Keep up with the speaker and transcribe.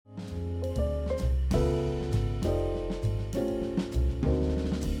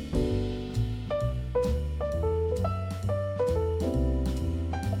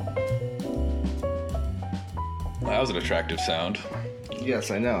was an attractive sound.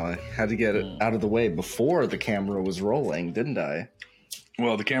 Yes, I know. I had to get it out of the way before the camera was rolling, didn't I?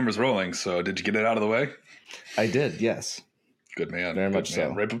 Well, the camera's rolling, so did you get it out of the way? I did, yes. Good man. Very Good much man.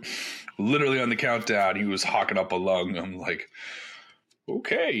 so. Right, literally on the countdown, he was hawking up a lung. I'm like,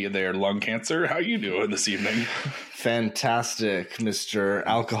 okay there, lung cancer. How you doing this evening? Fantastic, Mr.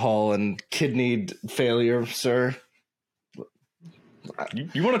 Alcohol and kidney failure, sir.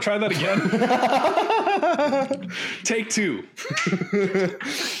 You want to try that again? Take two.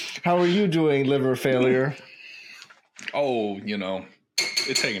 How are you doing, liver failure? Oh,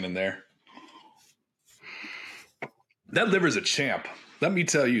 it's hanging in there. That liver's a champ. Let me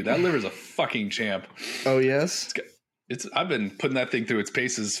tell you, that liver's a fucking champ. Oh, yes? I've been putting that thing through its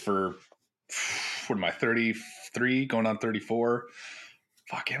paces for, what am I, 33, going on 34?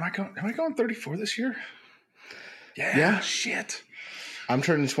 Fuck, am I going 34 this year? Yeah. Shit. I'm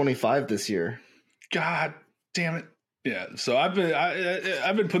turning 25 this year. God damn it. Yeah, so I've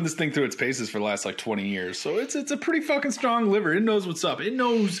been putting this thing through its paces for the last 20 years. So it's a pretty fucking strong liver. It knows what's up. It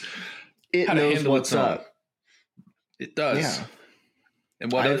knows how to handle what's up. It does. Yeah.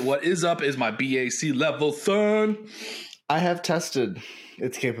 And what is up is my BAC level, son. I have tested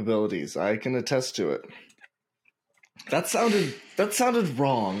its capabilities. I can attest to it. That sounded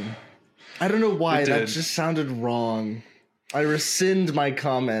wrong. I don't know why. That just sounded wrong. I rescind my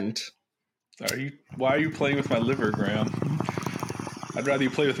comment. Why are you playing with my liver, Graham? I'd rather you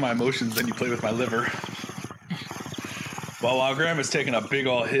play with my emotions than you play with my liver. Well, while Graham is taking a big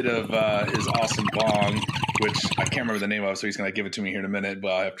ol' hit of his awesome bong, which I can't remember the name of, so he's going to give it to me here in a minute,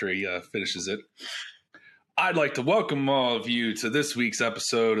 but after he finishes it, I'd like to welcome all of you to this week's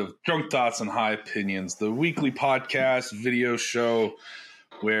episode of Drunk Thoughts and High Opinions, the weekly podcast video show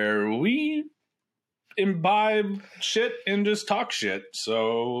where we imbibe shit and just talk shit.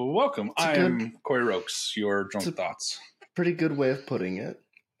 So welcome. I am Corey Rokes, your Drunk Thoughts. Pretty good way of putting it.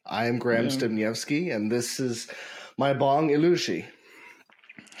 I am Graham Stebniewski, and this is my bong Ilushi.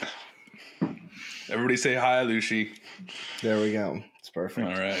 Everybody say hi, Ilushi. There we go. It's perfect.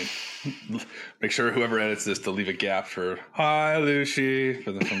 All right. Make sure whoever edits this to leave a gap for hi, Ilushi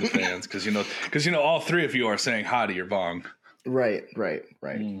from the fans, because all three of you are saying hi to your bong. Right.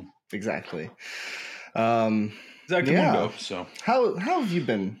 Exactly. Mundo, so how have you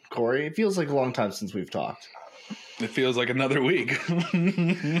been, Corey? It feels like a long time since we've talked. It feels like another week.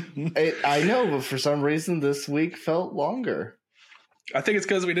 I know, but for some reason this week felt longer. I think it's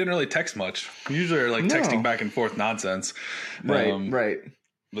because we didn't really text much. We usually are texting back and forth nonsense. Right.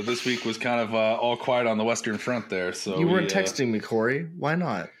 But this week was kind of all quiet on the Western Front there. So you weren't texting me, Corey. Why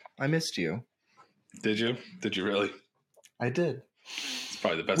not? I missed you. Did you? Did you really? I did.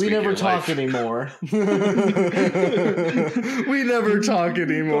 Probably the best. We never talk anymore. We never talk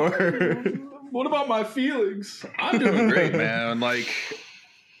anymore. What about my feelings? I'm doing great, man.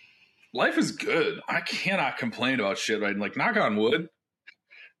 Life is good. I cannot complain about shit. Right? Knock on wood,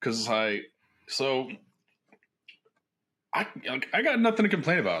 because I got nothing to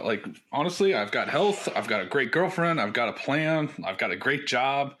complain about. Honestly, I've got health. I've got a great girlfriend. I've got a plan. I've got a great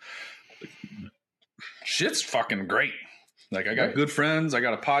job. Shit's fucking great. I got good friends. I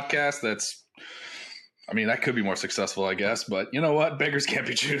got a podcast that could be more successful, I guess. But you know what? Beggars can't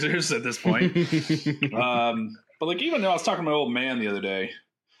be choosers at this point. But even though I was talking to my old man the other day,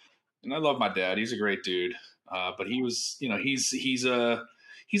 and I love my dad. He's a great dude. But he was, he's a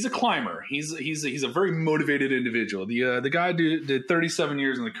climber. He's a very motivated individual. The guy did 37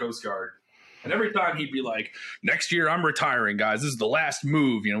 years in the Coast Guard. And every time he'd be like, next year I'm retiring, guys. This is the last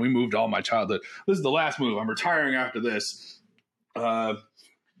move. We moved all my childhood. This is the last move. I'm retiring after this. It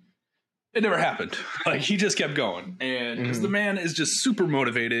never happened. He just kept going. And because the man is just super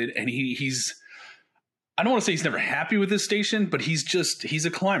motivated, and he's, I don't want to say he's never happy with his station, but he's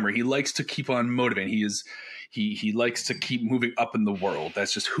a climber. He likes to keep on motivating. He likes to keep moving up in the world.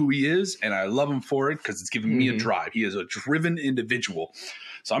 That's just who he is. And I love him for it because it's giving me a drive. He is a driven individual.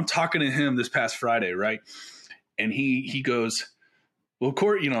 So I'm talking to him this past Friday, right? And he goes, well,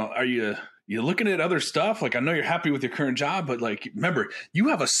 Court, are you looking at other stuff? I know you're happy with your current job, but remember, you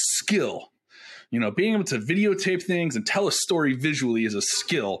have a skill. Being able to videotape things and tell a story visually is a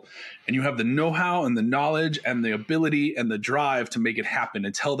skill. And you have the know-how and the knowledge and the ability and the drive to make it happen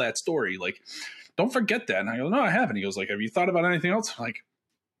and tell that story. Don't forget that. And I go, no, I haven't. He goes, have you thought about anything else? I'm like,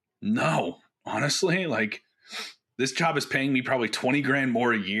 no, honestly, this job is paying me probably 20 grand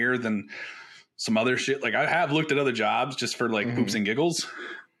more a year than some other shit. I have looked at other jobs just for poops and giggles,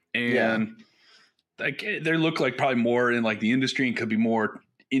 and they look probably more in the industry and could be more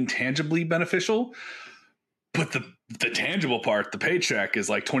intangibly beneficial. But the tangible part, the paycheck is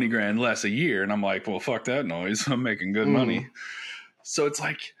like 20 grand less a year. And I'm like, well, fuck that noise. I'm making good money. So it's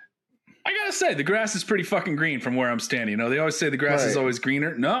like, I gotta say, the grass is pretty fucking green from where I'm standing. You know, they always say the grass is always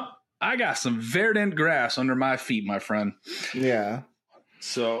greener. No, I got some verdant grass under my feet, my friend. Yeah.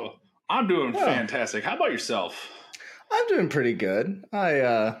 So I'm doing fantastic. How about yourself? I'm doing pretty good.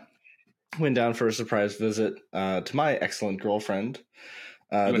 I went down for a surprise visit to my excellent girlfriend.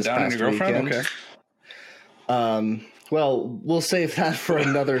 You went down on your girlfriend? Weekend. Okay. Well, we'll save that for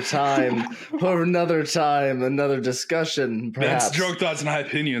another time. Another discussion, perhaps. That's Drunk Thoughts and High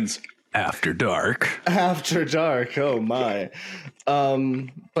Opinions. After dark. After dark. Oh, my.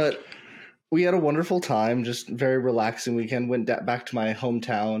 But we had a wonderful time, just very relaxing weekend. Went back to my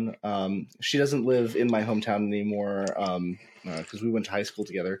hometown. She doesn't live in my hometown anymore because we went to high school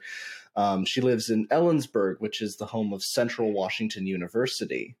together. She lives in Ellensburg, which is the home of Central Washington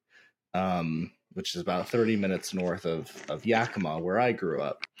University, which is about 30 minutes north of Yakima, where I grew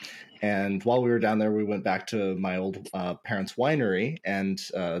up. And while we were down there, we went back to my old parents' winery, and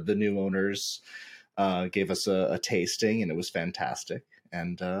the new owners gave us a tasting, and it was fantastic.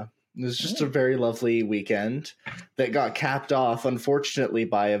 And it was just a very lovely weekend that got capped off, unfortunately,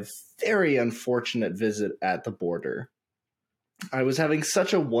 by a very unfortunate visit at the border. I was having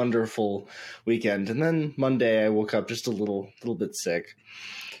such a wonderful weekend, and then Monday I woke up just a little bit sick,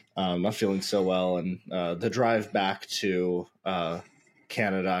 not feeling so well, and the drive back to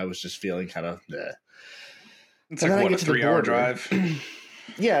Canada, I was just feeling kind of bleh. It's like what, a 3-hour drive?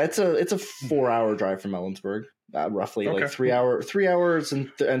 Yeah, it's a 4-hour drive from Ellensburg, roughly. Okay. Like 3 hours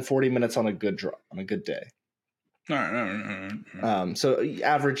and 40 minutes on a good day. All right. So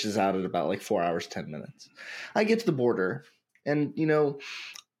averages out at about like 4 hours 10 minutes. I get to the border, and you know,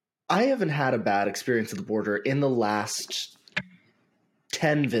 I haven't had a bad experience at the border in the last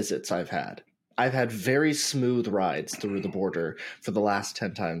 10 visits I've had. I've had very smooth rides through the border for the last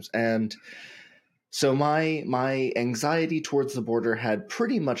 10 times. And so my anxiety towards the border had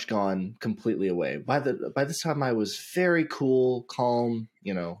pretty much gone completely away. By this time I was very cool, calm,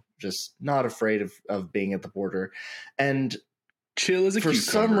 you know, just not afraid of being at the border. And chill as a cucumber. For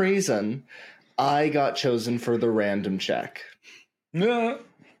some reason, I got chosen for the random check. Yeah.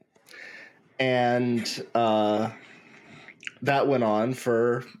 And that went on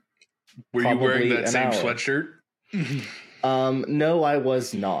for Were you wearing that same sweatshirt? No, I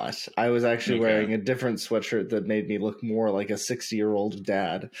was not. I was actually wearing a different sweatshirt that made me look more like a 60-year-old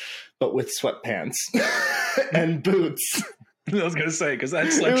dad, but with sweatpants and boots. I was going to say, because that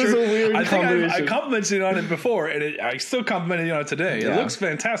sweatshirt, I think I complimented on it before, and I still complimented you on it today. Yeah. It looks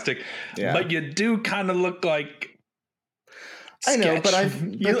fantastic, but you do kind of look like sketch. I know,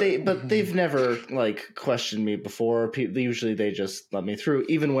 but they've never like questioned me before. Usually they just let me through,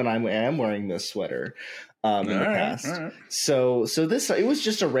 even when I am wearing this sweater in the past. Right. So this, it was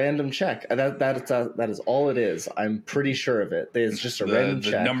just a random check. That is all it is. I'm pretty sure of it. It's just a random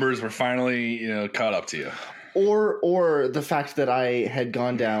check. The numbers were finally caught up to you. Or the fact that I had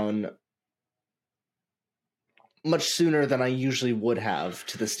gone down much sooner than I usually would have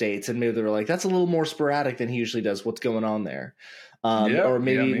to the States, and maybe they were like, that's a little more sporadic than he usually does. What's going on there? Or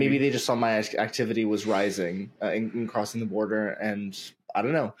maybe they just saw my activity was rising in crossing the border, and I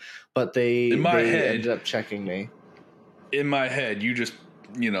don't know. But they ended up checking me. In my head, you just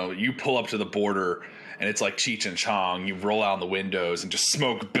you pull up to the border, and it's like Cheech and Chong. You roll out the windows, and just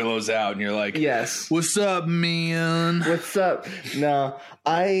smoke billows out, and you're like, "Yes, what's up, man? What's up?" No,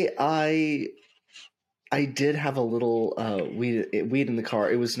 I did have a little weed in the car.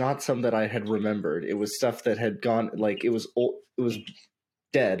 It was not some that I had remembered. It was stuff that had gone, like, it was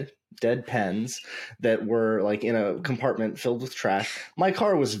dead pens that were like in a compartment filled with trash. My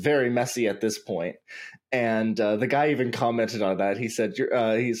car was very messy at this point. And the guy even commented on that. He said,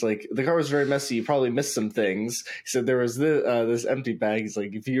 he's like, the car was very messy. You probably missed some things. He said there was this empty bag. He's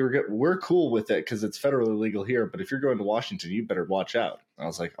like, we're cool with it because it's federally legal here. But if you're going to Washington, you better watch out. I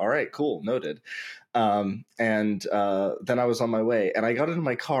was like, all right, cool, noted. And then I was on my way, and I got into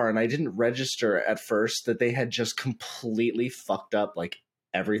my car, and I didn't register at first that they had just completely fucked up like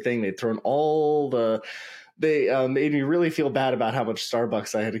everything. They'd thrown they made me really feel bad about how much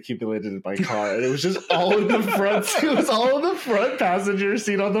Starbucks I had accumulated in my car, and it was just all in the front. It was all in the front passenger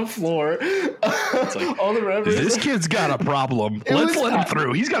seat on the floor. It's like, all the revers. This kid's got a problem. Let's let him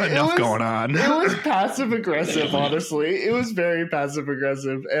through. He's got enough going on. It was passive aggressive, honestly. It was very passive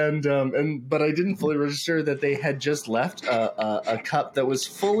aggressive, but I didn't fully register that they had just left a cup that was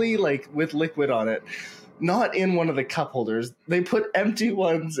fully like with liquid on it. Not in one of the cup holders. They put empty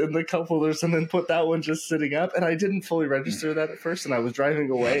ones in the cup holders and then put that one just sitting up. And I didn't fully register that at first. And I was driving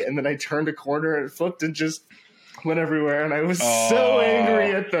away. And then I turned a corner and it flipped and just went everywhere, and I was so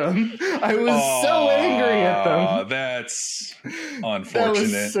angry at them. I was so angry at them. That's unfortunate. That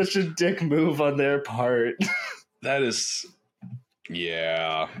was such a dick move on their part. That is,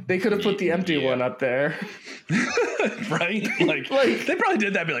 yeah. They could have put the empty one up there. Right? Like, they probably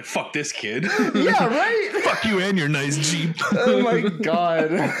did that, be like, fuck this kid. Yeah, right? Fuck you and your nice Jeep. Oh my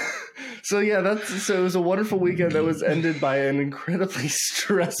God. So yeah, so it was a wonderful weekend that was ended by an incredibly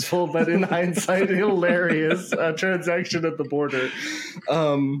stressful, but in hindsight, hilarious transaction at the border.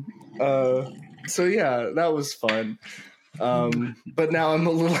 So yeah, that was fun. But now I'm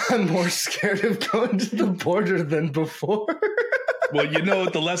more scared of going to the border than before. Well, you know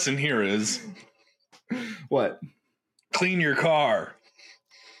what the lesson here is? What? Clean your car.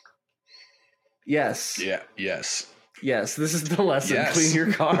 Yes. Yeah. Yes. Yes, this is the lesson. Yes. Clean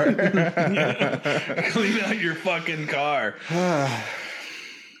your car. Clean out your fucking car.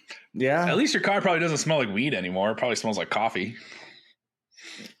 Yeah. At least your car probably doesn't smell like weed anymore. It probably smells like coffee.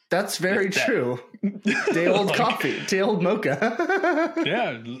 That's very true. Day old coffee. Day old mocha.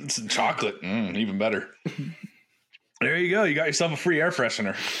 Yeah. It's chocolate. Even better. There you go. You got yourself a free air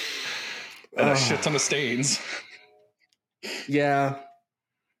freshener. And a shit ton of stains. Yeah.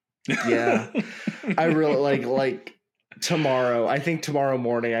 Yeah. I really like tomorrow. I think tomorrow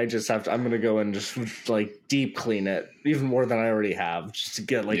morning I'm going to go and just like deep clean it even more than I already have, just to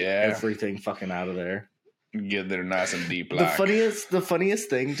get everything fucking out of there. Get there nice and deep. Black. The funniest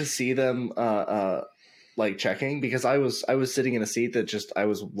thing to see them like checking, because I was sitting in a seat that I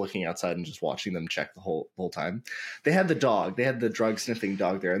was looking outside and just watching them check the whole time. They had the drug sniffing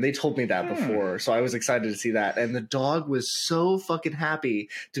dog there, and they told me that before, so I was excited to see that. And the dog was so fucking happy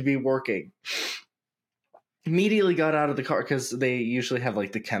to be working. Immediately got out of the car, because they usually have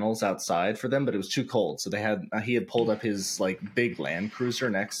like the kennels outside for them, but it was too cold, so he had pulled up his like big Land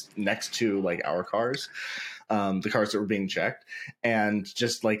Cruiser next to like our cars. The cars that were being checked, and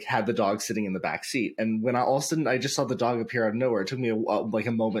just like had the dog sitting in the back seat. And when all of a sudden I just saw the dog appear out of nowhere, it took me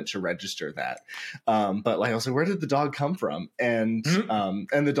a moment to register that. But like I was like, where did the dog come from? And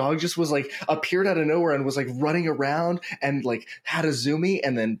and the dog just was like appeared out of nowhere and was like running around and like had a zoomie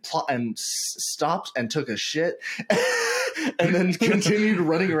and then stopped and took a shit. And then continued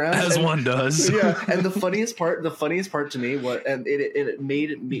running around as one does. Yeah, and the funniest part to me was, and it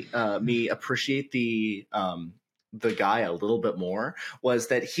made me appreciate the guy a little bit more, was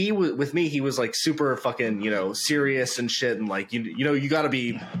that he was with me. He was like super fucking serious and shit, and like you got to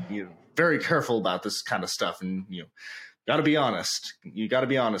be very careful about this kind of stuff, and got to be honest. You got to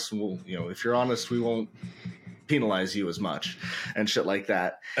be honest. And we'll if you're honest, we won't penalize you as much and shit like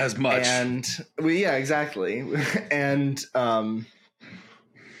that. As much. And yeah, exactly. And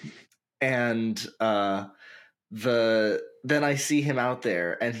then I see him out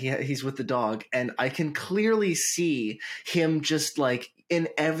there, and he's with the dog, and I can clearly see him just like in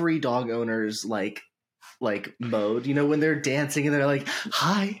every dog owner's like mode, when they're dancing and they're like,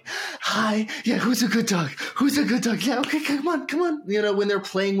 hi, yeah, who's a good dog, yeah, okay, come on, when they're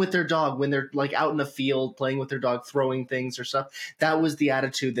playing with their dog, when they're like out in the field playing with their dog, throwing things or stuff. That was the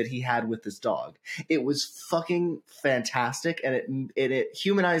attitude that he had with this dog. It was fucking fantastic, and it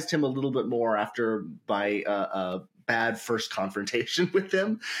humanized him a little bit more after my bad first confrontation with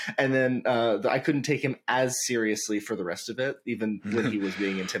him, and then I couldn't take him as seriously for the rest of it, even when he was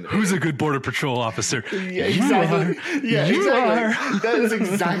being intimidated. Who's a good border patrol officer? Yeah, exactly. You are. That is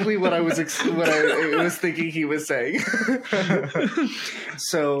exactly what I was thinking he was saying.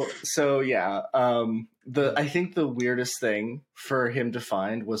 So yeah. I think the weirdest thing for him to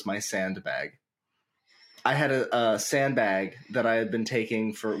find was my sandbag. I had a sandbag that I had been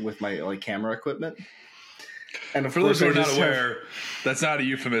taking with my like camera equipment. And for those who are not aware, that's not a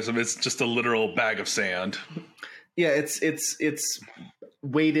euphemism. It's just a literal bag of sand. Yeah, it's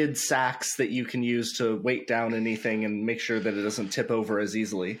weighted sacks that you can use to weight down anything and make sure that it doesn't tip over as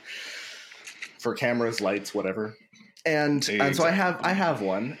easily for cameras, lights, whatever. And so I have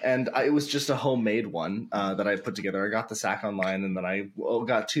one, and it was just a homemade one that I put together. I got the sack online, and then I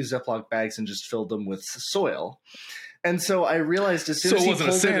got 2 Ziploc bags and just filled them with soil. And so I realized as soon as he pulled it... So it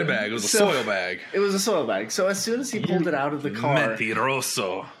wasn't a sandbag, it was a soil bag. It was a soil bag. So as soon as he pulled it out of the car...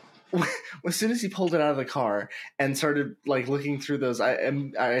 Mentiroso. As soon as he pulled it out of the car and started like looking through those,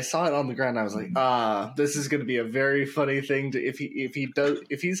 I saw it on the ground. And I was like, this is going to be a very funny thing to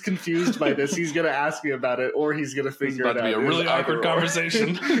if he's confused by this, he's going to ask me about it, or he's going to figure it out. It's about to be a really awkward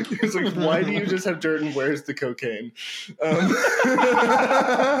conversation. He was like, "Why do you just have dirt and where's the cocaine?"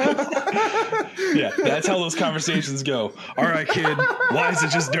 Yeah, that's how those conversations go. All right, kid, why is it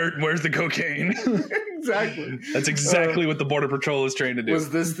just dirt and where's the cocaine? Exactly. That's exactly what the Border Patrol is trained to do. Was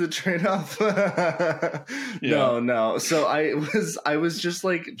this the trade-off? No. So I was just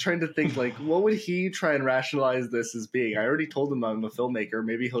like trying to think like, what would he try and rationalize this as being? I already told him I'm a filmmaker.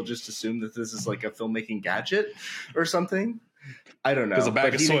 Maybe he'll just assume that this is like a filmmaking gadget or something. I don't know. Because a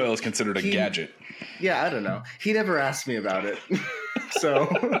bag of soil is considered a gadget. Yeah, I don't know. He never asked me about it. So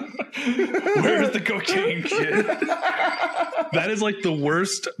where's the cocaine kid? That is like the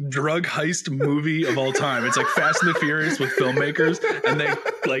worst drug heist movie of all time. It's like Fast and the Furious with filmmakers, and they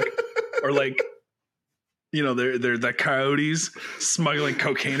they're the coyotes smuggling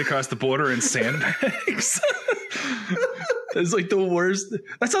cocaine across the border in sandbags. That's like the worst.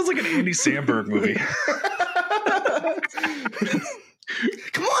 That sounds like an Andy Samberg movie.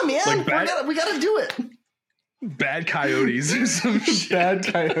 Come on, man! We gotta do it. Bad Coyotes or some shit. Bad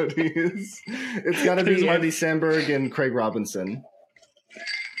Coyotes. It's got to be Andy Samberg and Craig Robinson.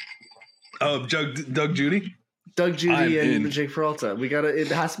 Oh, Doug Judy? Doug Judy and Jake Peralta. It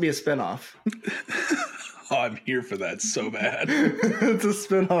has to be a spinoff. Oh, I'm here for that so bad. It's a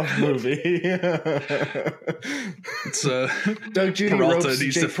spinoff movie. It's Doug Judy ropes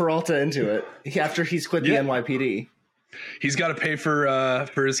Jake Peralta into it after he's quit the NYPD. He's got to pay for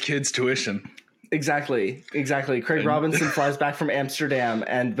his kids' tuition. Exactly. Craig Robinson flies back from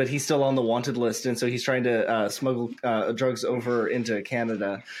Amsterdam, but he's still on the wanted list, and so he's trying to smuggle drugs over into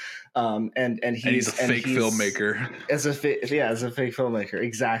Canada. And he's a fake filmmaker. As a fake filmmaker.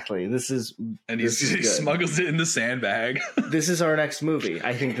 Exactly. He smuggles it in the sandbag. This is our next movie.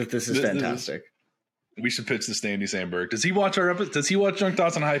 I think that this is fantastic. We should pitch this to Andy Samberg. Does he watch our episode? Does he watch Junk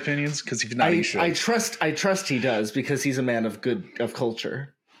Thoughts and High Opinions? Because if not, he should. I trust he does, because he's a man of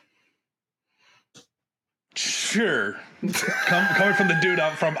culture. Sure. Coming from the dude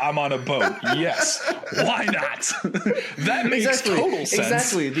I'm on a boat. Yes. Why not? That makes total sense.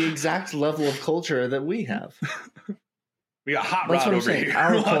 Exactly. The exact level of culture that we have. We got Hot Rod over here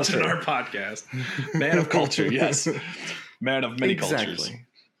watching our podcast. Man of culture, yes. Man of many cultures.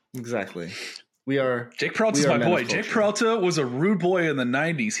 Exactly. We are. Jake Peralta's my boy. Jake Peralta was a rude boy in the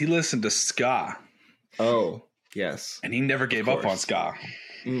 90s. He listened to ska. Oh, yes. And he never gave up on ska.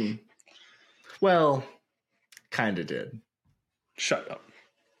 Mm. Well, kind of did. Shut up.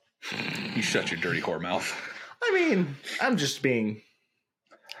 You shut your dirty whore mouth. I mean, I'm just being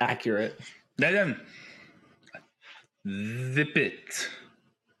accurate. Zip it.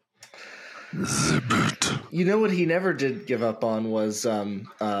 Zip it. You know what he never did give up on was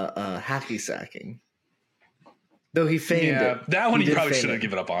hacky sacking. Though he feigned it. That one he probably shouldn't have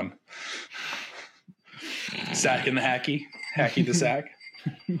given up on. Sacking the hacky the sack.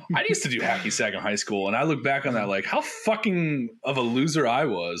 I used to do hacky sack in high school, and I look back on that like how fucking of a loser I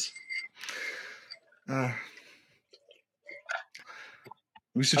was.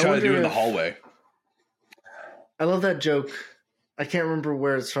 We should try to do it in the hallway. I love that joke. I can't remember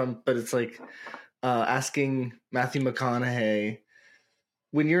where it's from, but it's like asking Matthew McConaughey,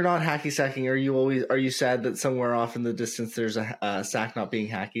 when you're not hacky sacking, are you sad that somewhere off in the distance there's a sack not being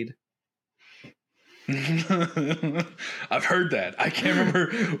hacky? I've heard that. I can't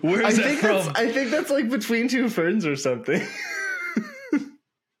remember where is that from. I think that's like Between Two Ferns or something.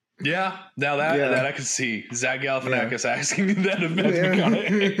 Yeah, now that I can see Zach Galifianakis asking that of Matthew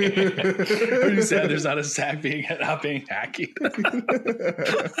McConaughey. Are you sad there's not a sack not being hacky?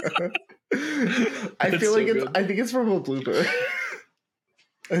 I think it's from a blooper.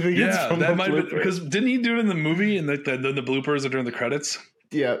 I think it's from that a might blooper. Because didn't he do it in the movie and the bloopers are during the credits?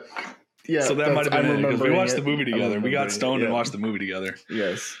 Yeah. Yeah, so that might have been it because we watched the movie together. We got stoned and watched the movie together.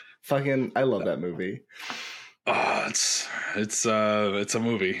 Yes, I love that movie. It's a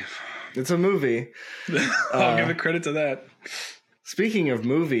movie. It's a movie. I'll give it credit to that. Speaking of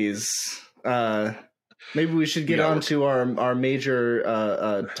movies, maybe we should get on to our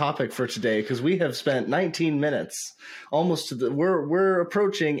major topic for today, because we have spent 19 minutes almost to we're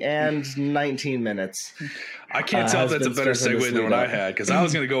approaching 19 minutes. I can't tell if that's a better segue than what I had, because I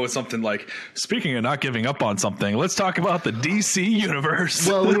was going to go with something like, speaking of not giving up on something, let's talk about the DC universe.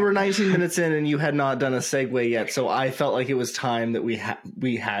 Well, we were 19 minutes in and you had not done a segue yet, so I felt like it was time that we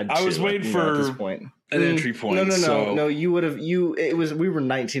had to. I was waiting for at this point. An entry point. No. You would have. We were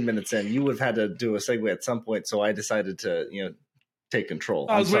 19 minutes in. You would have had to do a segue at some point. So I decided to, take control.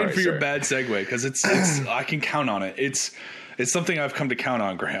 I was waiting for your bad segue, because it's I can count on it. It's something I've come to count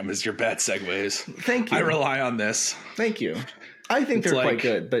on, Graham. Is your bad segues? Thank you. I rely on this. Thank you. I think they're quite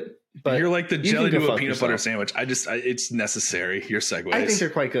good, but you're like the jelly to a peanut butter sandwich. It's necessary. Your segues. I think they're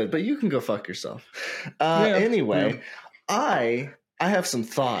quite good, but you can go fuck yourself. Anyway, I have some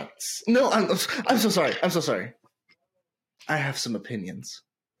thoughts. No, I'm so sorry. I have some opinions.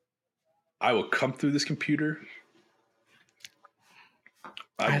 I will come through this computer.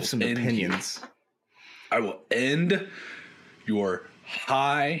 I have some opinions. I will end your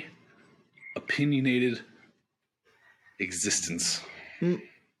high, opinionated existence.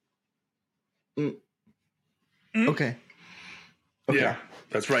 Okay. Yeah,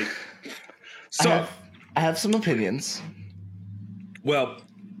 that's right. So I have some opinions. Well,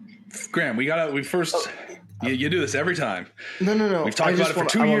 Graham, you do this every time. No. We've talked about it for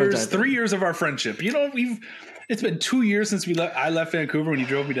 2 years, 3 years of our friendship. It's been 2 years since I left Vancouver when you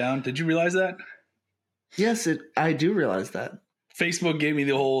drove me down. Did you realize that? Yes, I do realize that. Facebook gave me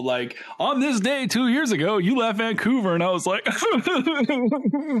the whole, like, on this day 2 years ago, you left Vancouver. And I was like,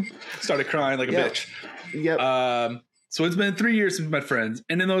 started crying like a bitch. Yep. So it's been 3 years since we've met friends.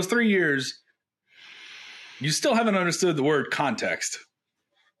 And in those 3 years, you still haven't understood the word context.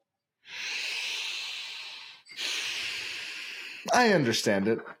 I understand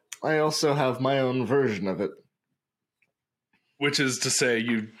it. I also have my own version of it. Which is to say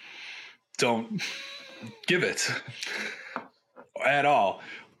you don't give it at all.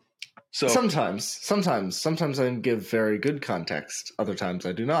 So sometimes I give very good context. Other times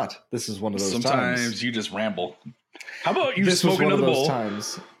I do not. This is one of those times. Sometimes you just ramble. How about you smoke another bowl?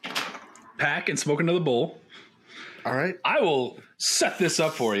 Times. Pack and smoke another bowl. All right. I will set this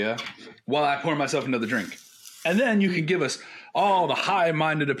up for you while I pour myself another drink. And then you can give us all the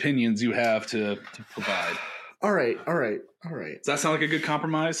high-minded opinions you have to provide. All right. Does that sound like a good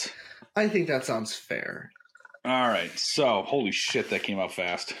compromise? I think that sounds fair. All right. So, holy shit, that came out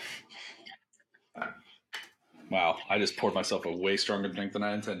fast. Wow. I just poured myself a way stronger drink than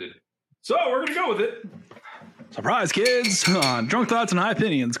I intended. So, we're going to go with it. Surprise, kids. On Drunk Thoughts and High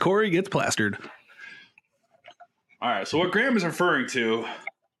Opinions, Corey gets plastered. All right. So, what Graham is referring to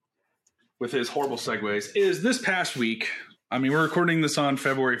with his horrible segues is this past week. I mean, we're recording this on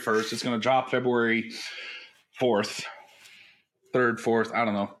February 1st. It's going to drop February 4th, 3rd, 4th, I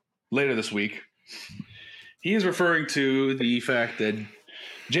don't know, later this week. He is referring to the fact that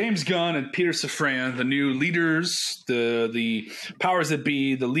James Gunn and Peter Safran, the new leaders, the powers that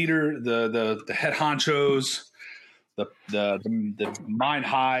be, the leader, the head honchos, the mind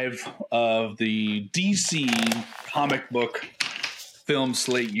hive of the DC comic book film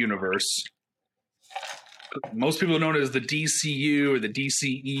slate universe. Most people know it as the DCU or the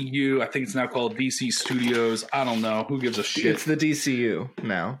DCEU. I think it's now called DC Studios. I don't know. Who gives a shit? It's the DCU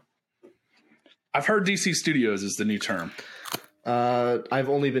now. I've heard DC Studios is the new term. I've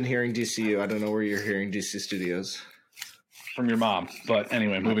only been hearing DCU. I don't know where you're hearing DC Studios. From your mom. But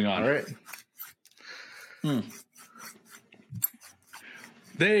anyway, moving on. All right.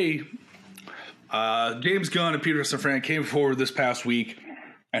 They, James Gunn and Peter Safran came forward this past week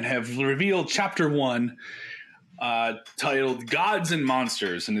and have revealed Chapter 1, titled "Gods and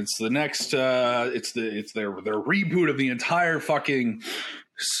Monsters," and it's the next. It's their reboot of the entire fucking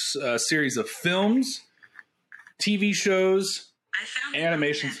series of films, TV shows,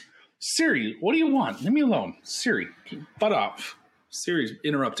 animations. Siri, what do you want? Leave me alone, Siri. Butt off. Siri's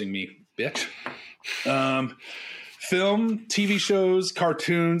interrupting me, bitch. Film, TV shows,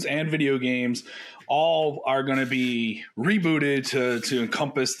 cartoons, and video games. All are going to be rebooted to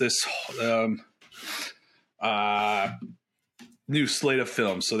encompass this new slate of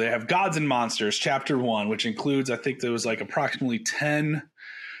films. So they have Gods and Monsters, Chapter 1, which includes, I think there was like approximately 10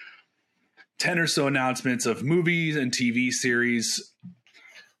 or so announcements of movies and TV series,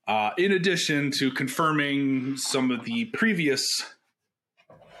 in addition to confirming some of the previous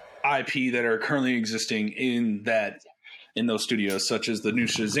IP that are currently existing in those studios, such as the new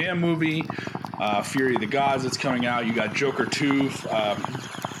Shazam movie, Fury of the Gods that's coming out. You got Joker 2,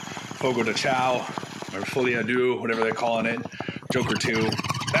 Fogo de Chao, or Folie à Deux, whatever they're calling it. Joker 2,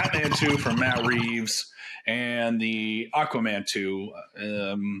 Batman 2 from Matt Reeves, and the Aquaman 2,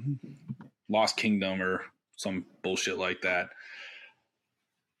 Lost Kingdom or some bullshit like that.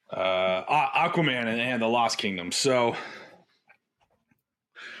 Aquaman and the Lost Kingdom. So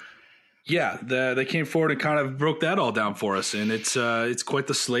yeah, they came forward and kind of broke that all down for us, and it's quite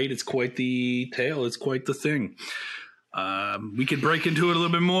the slate, it's quite the tale, it's quite the thing. We could break into it a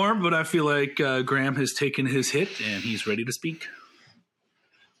little bit more, but I feel like Graham has taken his hit and he's ready to speak.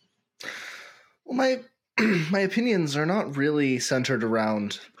 Well, my opinions are not really centered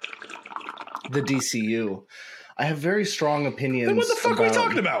around the DCU. I have very strong opinions. Then what the fuck are we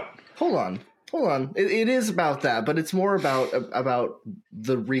talking about? Hold on. It is about that, but it's more about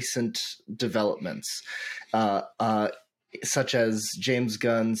the recent developments, such as James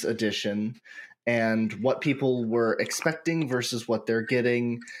Gunn's addition and what people were expecting versus what they're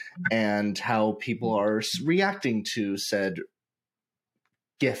getting, and how people are reacting to said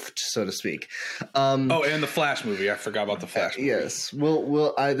gift, so to speak. And the Flash movie. I forgot about the Flash movie. Yes.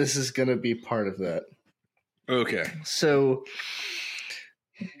 This is going to be part of that. Okay. So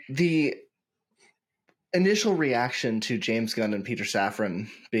the initial reaction to James Gunn and Peter Safran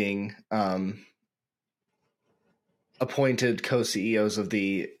being appointed co-CEOs of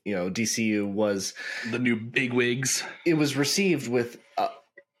the DCU was the new bigwigs. It was received with a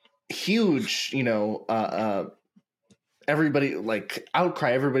huge everybody like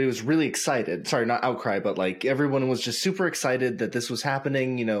outcry. Everybody was really excited. Sorry, not outcry, but like everyone was just super excited that this was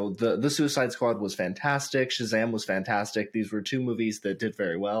happening. The Suicide Squad was fantastic. Shazam was fantastic. These were two movies that did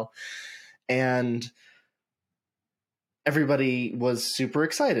very well, and everybody was super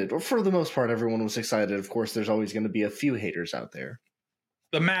excited, or for the most part, everyone was excited. Of course, there's always going to be a few haters out there.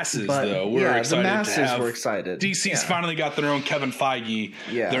 The masses, though, were excited. The masses were excited. DC's finally got their own Kevin Feige,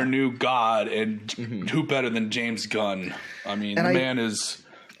 their new god, and who better than James Gunn? I mean, the man he's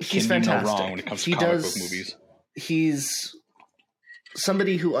fantastic. No wrong when it comes to comic book movies. He's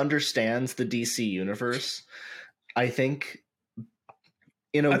somebody who understands the DC universe. I think.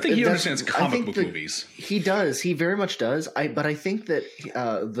 I think he understands comic book movies. He does. He very much does. But I think that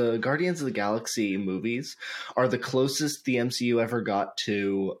the Guardians of the Galaxy movies are the closest the MCU ever got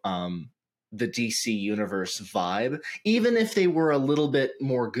to the DC universe vibe, even if they were a little bit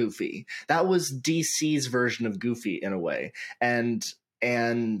more goofy. That was DC's version of goofy in a way. And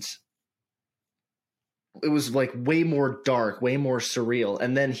it was like way more dark, way more surreal.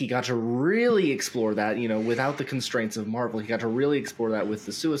 And then he got to really explore that, without the constraints of Marvel. He got to really explore that with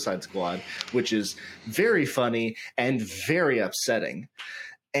the Suicide Squad, which is very funny and very upsetting.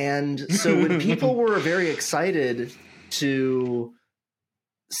 And so when people were very excited to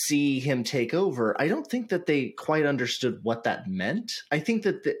see him take over, I don't think that they quite understood what that meant. I think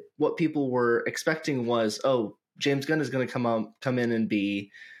that what people were expecting was, oh, James Gunn is going to come in and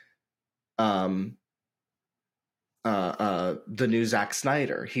be the new Zack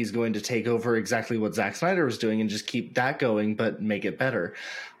Snyder. He's going to take over exactly what Zack Snyder was doing and just keep that going, but make it better.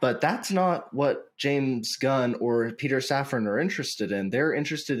 But that's not what James Gunn or Peter Safran are interested in. They're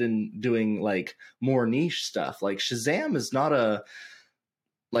interested in doing like more niche stuff. Like Shazam is not a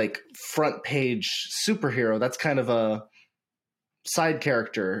like front page superhero. That's kind of a side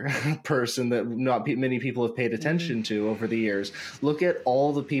character person that not many people have paid attention to over the years. Look at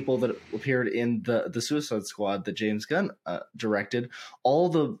all the people that appeared in the Suicide Squad that James Gunn directed. All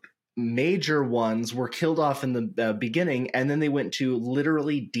the major ones were killed off in the beginning, and then they went to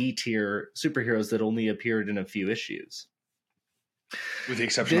literally D-tier superheroes that only appeared in a few issues. With the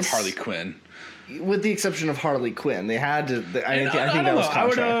exception of Harley Quinn. With the exception of Harley Quinn. They had to... I think that was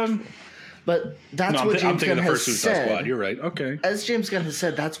contract. But that's what James Gunn has said. Squad. You're right. Okay. As James Gunn has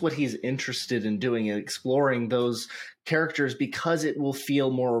said, that's what he's interested in doing and exploring those characters because it will feel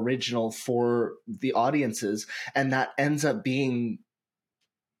more original for the audiences. And that ends up being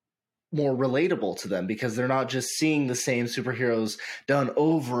more relatable to them because they're not just seeing the same superheroes done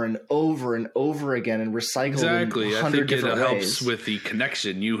over and over and over again and recycled in 100 different ways. Helps with the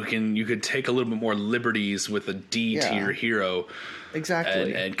connection. You could take a little bit more liberties with a D-tier hero.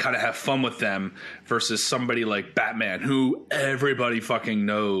 Exactly. And kind of have fun with them versus somebody like Batman, who everybody fucking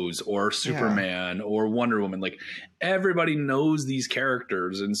knows, or Superman or Wonder Woman. Like everybody knows these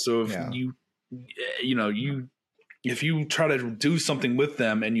characters. And so if if you try to do something with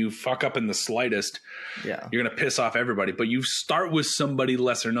them and you fuck up in the slightest, you're going to piss off everybody. But you start with somebody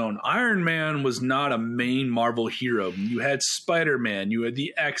lesser known. Iron Man was not a main Marvel hero. You had Spider-Man. You had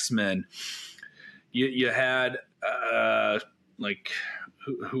the X-Men. You had like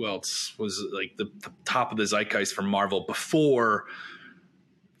who else was like the top of the zeitgeist from Marvel before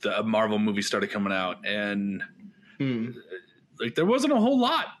the Marvel movie started coming out. And like there wasn't a whole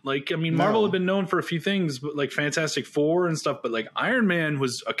lot. Like, I mean, Marvel had been known for a few things, but like Fantastic Four and stuff, but like Iron Man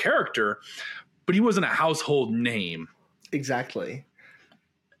was a character, but he wasn't a household name. Exactly.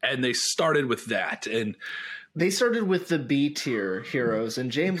 And they started with that. And they started with the B tier heroes,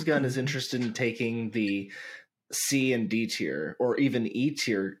 and James Gunn is interested in taking the C and D tier or even E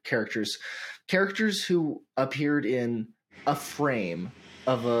tier characters who appeared in a frame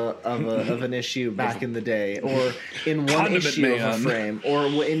of an issue back in the day, or in one issue of a frame, or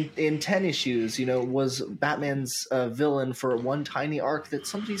in 10 issues, was Batman's villain for one tiny arc that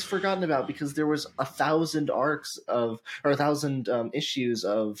somebody's forgotten about because there was 1,000 arcs of, or 1,000 issues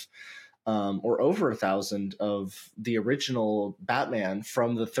of, or over 1,000 of the original Batman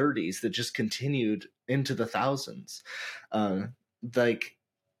from the 30s that just continued into the thousands. Like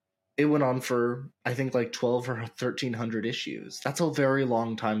it went on for, I think, like 12 or 1300 issues. That's a very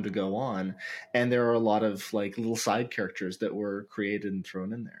long time to go on. And there are a lot of like little side characters that were created and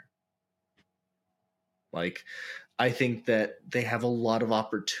thrown in there. Like, I think that they have a lot of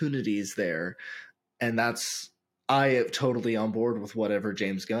opportunities there. And I am totally on board with whatever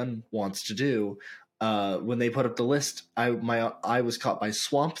James Gunn wants to do. When they put up the list, I was caught by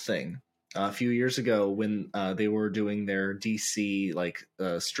Swamp Thing a few years ago when they were doing their DC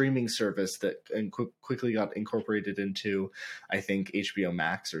streaming service that quickly got incorporated into, I think, HBO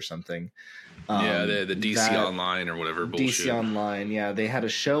Max or something. The DC Online or whatever bullshit. DC Online, yeah, they had a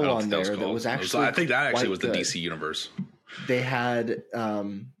show on there that was actually. I think that actually was good. The DC universe. They had.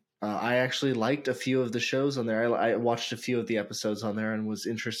 I actually liked a few of the shows on there. I watched a few of the episodes on there and was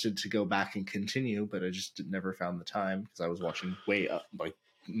interested to go back and continue, but I just never found the time because I was watching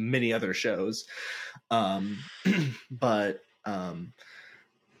many other shows. But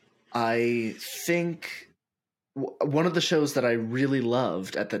I think one of the shows that I really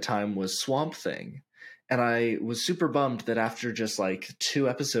loved at the time was Swamp Thing. And I was super bummed that after just like 2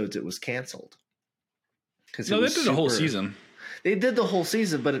 episodes, it was canceled. They did a whole season. They did the whole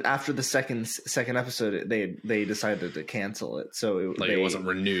season, but after the second episode, they decided to cancel it. So it wasn't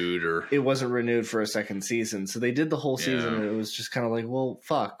renewed, or it wasn't renewed for a second season. So they did the whole season, and it was just kind of like, well,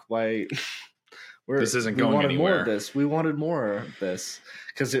 fuck, why? This isn't going anywhere. More of this. We wanted more of this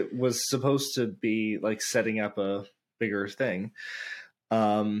because it was supposed to be like setting up a bigger thing.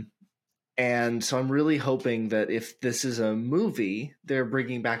 And so I'm really hoping that if this is a movie, they're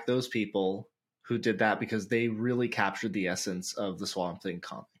bringing back those people who did that because they really captured the essence of the Swamp Thing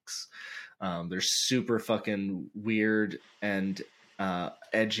comics. They're super fucking weird and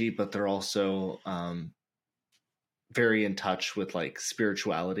edgy, but they're also very in touch with like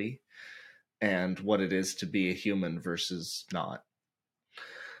spirituality and what it is to be a human versus not.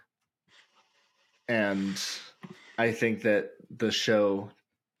 And I think that the show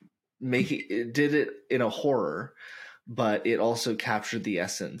did it in a horror, but it also captured the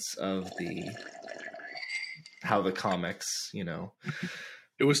essence of how the comics,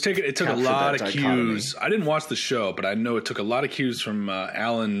 it took a lot of cues. I didn't watch the show, but I know it took a lot of cues from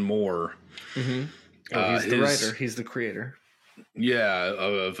Alan Moore. Mm-hmm. He's the writer. He's the creator. Yeah,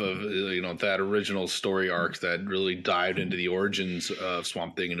 of that original story arc that really dived into the origins of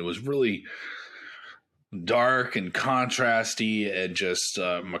Swamp Thing, and it was really dark and contrasty and just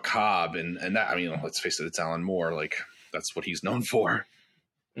macabre. And that, let's face it, it's Alan Moore. Like, that's what he's known for.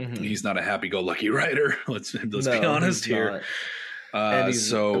 Mm-hmm. He's not a happy-go-lucky writer. Let's be honest here. And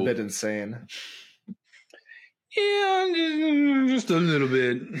he's a bit insane. Yeah, just a little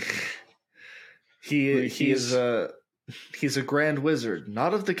bit. He's a grand wizard,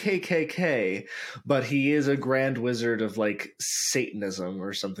 not of the KKK, but he is a grand wizard of like Satanism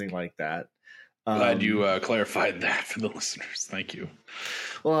or something like that. Glad you clarified that for the listeners. Thank you.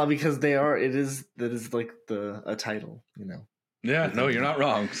 Well, because that is like a title, Yeah, no, you're not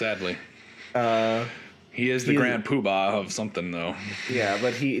wrong, sadly. He is the Grand Poobah of something, though. Yeah,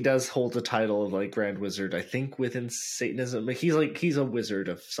 but he does hold the title of like Grand Wizard, I think, within Satanism. He's a wizard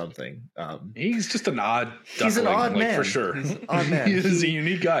of something. He's just an odd duckling, he's an odd man. For sure. He's an odd man. He is a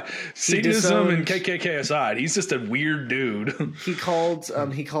unique guy. Satanism and KKK aside, he's just a weird dude. He called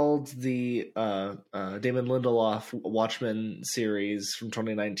the Damon Lindelof Watchmen series from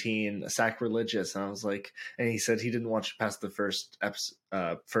 2019 sacrilegious, and I was like, and he said he didn't watch past the first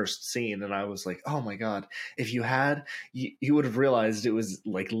scene, and I was like, oh my god, if you had, you would have realized it was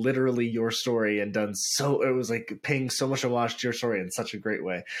like literally your story and it was like paying so much homage to your story in such a great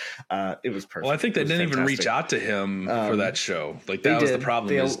way. It was perfect. Well, I think they didn't even reach out to him for that show. Like, that was the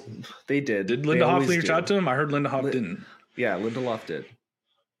problem. They did. Did Lindelof reach out to him? I heard Lindelof didn't. Yeah, Lindelof did.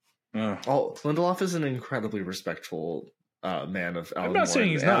 Lindelof is an incredibly respectful man of Alan Moore. I'm not saying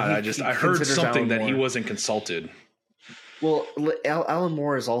he's not. I heard something that he wasn't consulted. Well, Alan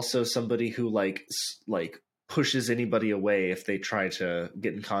Moore is also somebody who like pushes anybody away if they try to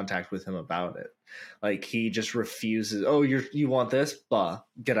get in contact with him about it. Like, he just refuses. Oh, you want this? Bah,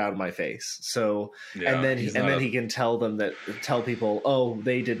 get out of my face. So, yeah, and then he can tell people, oh,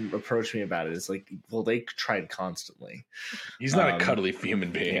 they didn't approach me about it. It's like, well, they tried constantly. He's not a cuddly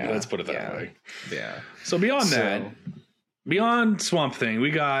human being. Yeah, let's put it that way. Yeah. So beyond Swamp Thing,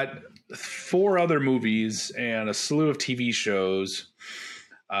 we got 4 other movies and a slew of TV shows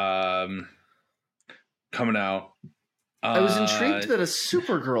coming out. I was intrigued that a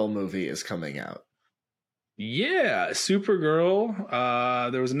Supergirl movie is coming out. Yeah,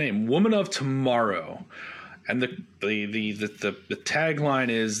 Supergirl. There was a name, Woman of Tomorrow. And the tagline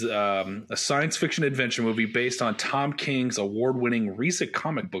is a science fiction adventure movie based on Tom King's award-winning recent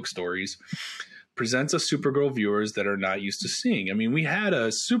comic book stories presents a Supergirl viewers that are not used to seeing. I mean, we had a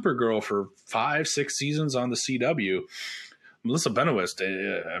Supergirl for 5-6 seasons on the CW. Melissa Benoist,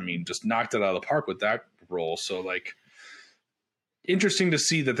 I mean, just knocked it out of the park with that role. So, like, interesting to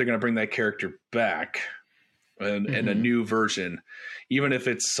see that they're going to bring that character back and a new version, even if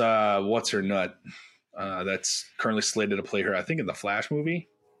it's what's her nut that's currently slated to play her, I think, in the Flash movie.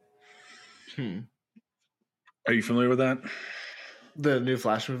 Are you familiar with that? The new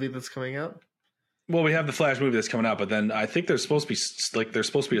Flash movie that's coming out? Well, we have the Flash movie that's coming out, but then I think there's supposed to be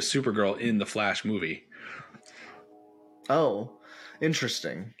a Supergirl in the Flash movie. Oh,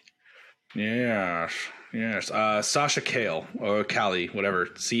 interesting. Yes. Sasha Cale or Callie, whatever,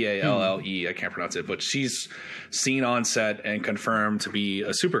 Calle. I can't pronounce it, but she's seen on set and confirmed to be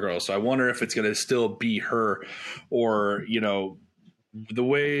a Supergirl. So I wonder if it's going to still be her, or the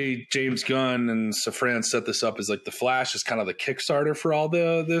way James Gunn and Safran set this up is like the Flash is kind of the Kickstarter for all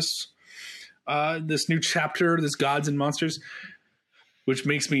this new chapter, this Gods and Monsters, which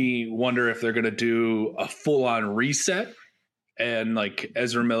makes me wonder if they're going to do a full-on reset and like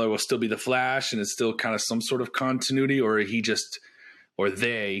Ezra Miller will still be the Flash and it's still kind of some sort of continuity, or Ezra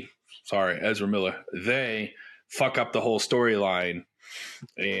Miller, they fuck up the whole storyline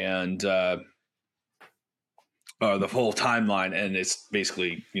and the whole timeline, and it's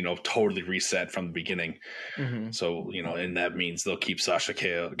basically, totally reset from the beginning. So, and that means they'll keep Sasha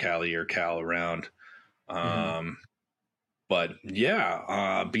Callie or Cal around. But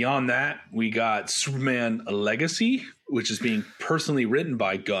yeah, beyond that, we got Superman Legacy, which is being personally written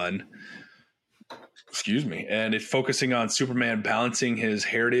by Gunn. Excuse me. And it's focusing on Superman balancing his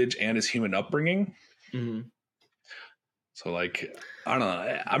heritage and his human upbringing. So, like, I don't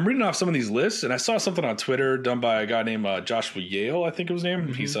know. I'm reading off some of these lists, and I saw something on Twitter done by a guy named Joshua Yale, I think it was his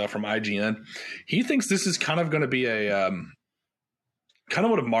name. He's from IGN. He thinks this is kind of going to be a kind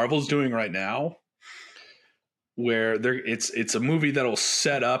of what Marvel's doing right now, where it's a movie that'll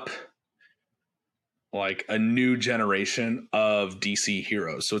set up like a new generation of DC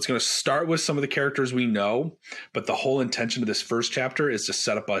heroes. So it's going to start with some of the characters we know, but the whole intention of this first chapter is to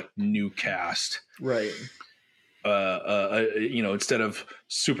set up a new cast. Right. Instead of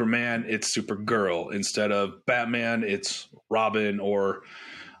Superman, it's Supergirl. Instead of Batman, it's Robin, or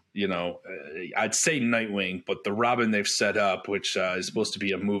I'd say Nightwing, but the Robin they've set up, which is supposed to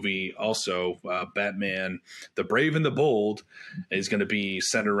be a movie also, Batman, the Brave and the Bold, is going to be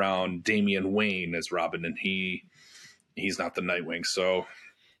centered around Damian Wayne as Robin, and he's not the Nightwing. So,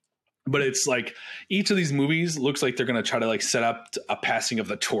 but it's like each of these movies looks like they're going to try to like set up a passing of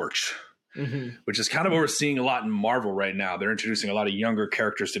the torch, which is kind of what we're seeing a lot in Marvel right now. They're introducing a lot of younger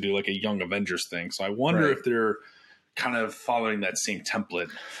characters to do like a Young Avengers thing. So I wonder if they're kind of following that same template.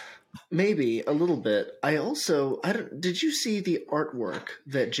 Maybe a little bit. Did you see the artwork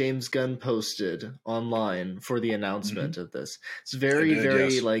that James Gunn posted online for the announcement of this? It's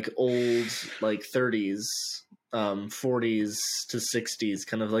very like old, like 30s, 40s to 60s,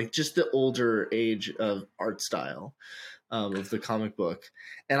 kind of like just the older age of art style of the comic book.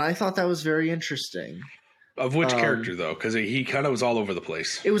 And I thought that was very interesting. Of which character, though? Because he kind of was all over the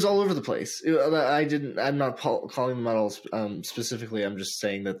place. It was all over the place. I'm not calling them out all specifically. I'm just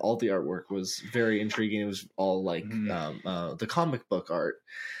saying that all the artwork was very intriguing. It was all like the comic book art.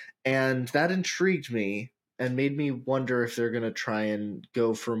 And that intrigued me and made me wonder if they're going to try and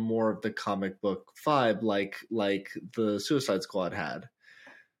go for more of the comic book vibe like the Suicide Squad had.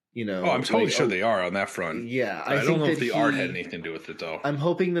 I'm totally sure they are on that front. Yeah, I don't know if the art had anything to do with it, though. I'm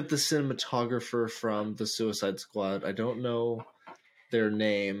hoping that the cinematographer from the Suicide Squad, I don't know their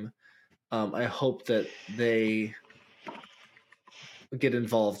name, I hope that they get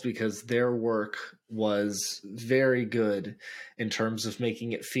involved, because their work was very good in terms of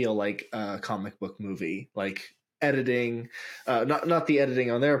making it feel like a comic book movie, like editing, not the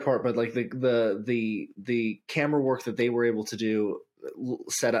editing on their part, but like the camera work that they were able to do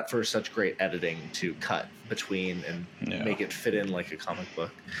set up for such great editing to cut between and make it fit in like a comic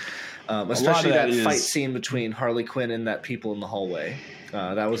book. Especially that fight scene between Harley Quinn and that people in the hallway.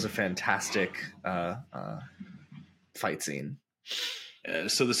 That was a fantastic fight scene.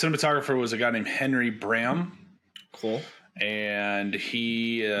 So the cinematographer was a guy named Henry Bram. Cool. And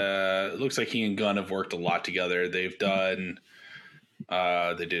he looks like he and Gunn have worked a lot together. They've done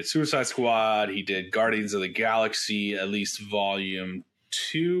they did Suicide Squad. He did Guardians of the Galaxy, at least Volume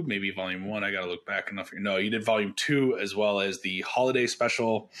 2, maybe Volume 1. I got to look back enough. No, he did Volume 2 as well as the holiday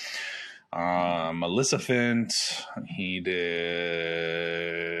special. Maleficent. He did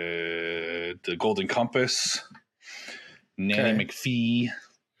The Golden Compass, Nanny McPhee,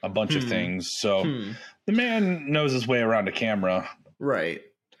 a bunch of things. So the man knows his way around a camera. Right.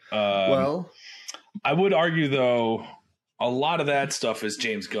 Well, I would argue, though, a lot of that stuff is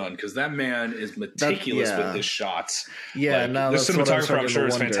James Gunn, because that man is meticulous with his shots. Yeah, like, no, the cinematographer, I'm sure,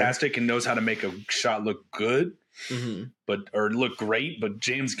 is fantastic and knows how to make a shot look good, or look great. But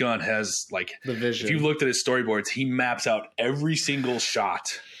James Gunn has the vision. If you looked at his storyboards, he maps out every single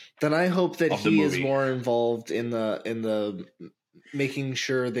shot. Then I hope that he is more involved in the making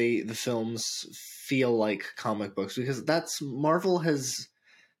sure the films feel like comic books, because Marvel has,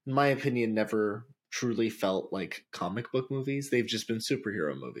 in my opinion, never truly felt like comic book movies. They've just been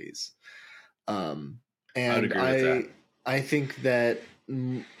superhero movies. And I'd agree with that. I think that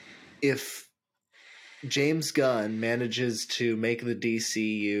if James Gunn manages to make the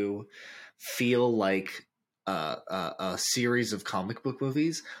DCU feel like a series of comic book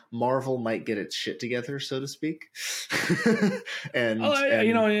movies, Marvel might get its shit together, so to speak.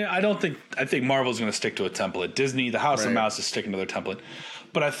 I think Marvel's going to stick to a template. Disney, the House of Mouse, is sticking to their template.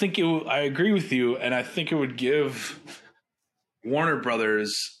 But I think I agree with you, and I think it would give Warner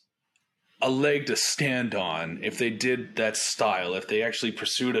Brothers a leg to stand on if they did that style. If they actually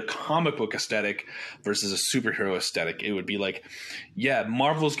pursued a comic book aesthetic versus a superhero aesthetic, it would be like, yeah,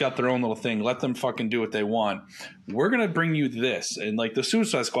 Marvel's got their own little thing. Let them fucking do what they want. We're going to bring you this. And like the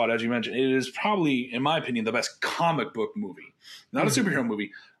Suicide Squad, as you mentioned, it is probably, in my opinion, the best comic book movie. Not a superhero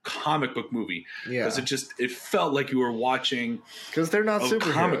movie, comic book movie. Yeah. Because it felt like you were watching, because they're not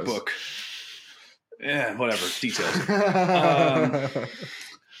superheroes. Comic book. Yeah, whatever. Details.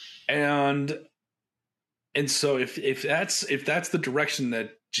 And so if that's the direction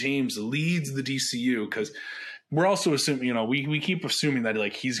that James leads the DCU, because we're also assuming, we keep assuming that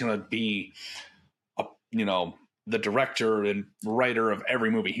like he's going to be the director and writer of every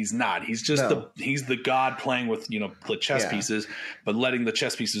movie. He's not. He's just he's the god playing with the chess pieces, but letting the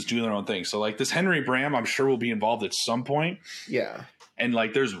chess pieces do their own thing. So like this Henry Bram, I'm sure will be involved at some point. Yeah. And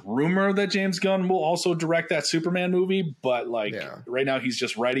like, there's rumor that James Gunn will also direct that Superman movie, but right now he's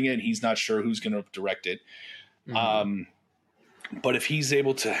just writing it and he's not sure who's going to direct it. But if he's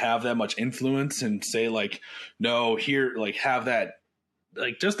able to have that much influence and say like, no, here, like have that,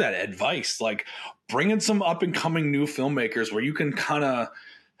 like just that advice, like bring in some up and coming new filmmakers where you can kind of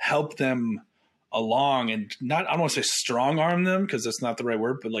help them along and not, I don't want to say strong arm them, because that's not the right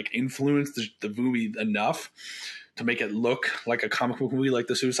word, but like influence the movie enough to make it look like a comic book movie like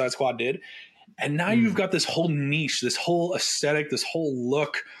the Suicide Squad did. And now you've got this whole niche, this whole aesthetic, this whole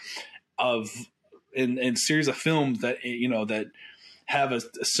look of in series of films that, that have a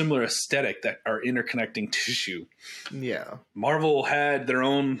similar aesthetic that are interconnecting tissue. Yeah. Marvel had their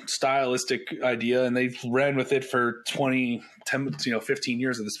own stylistic idea and they've ran with it for 15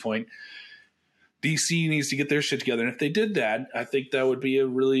 years at this point. DC needs to get their shit together. And if they did that, I think that would be a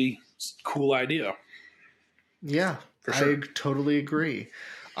really cool idea. Yeah, for sure. I totally agree.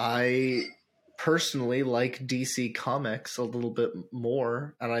 I personally like DC Comics a little bit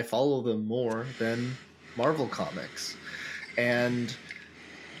more, and I follow them more than Marvel Comics. And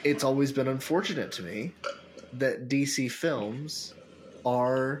it's always been unfortunate to me that DC films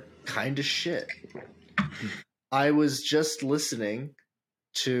are kind of shit. I was just listening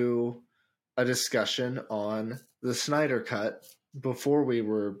to a discussion on the Snyder Cut before we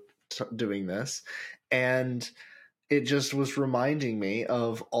were doing this, and it just was reminding me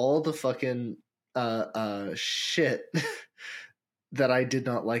of all the fucking shit that I did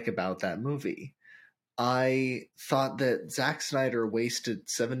not like about that movie. I thought that Zack Snyder wasted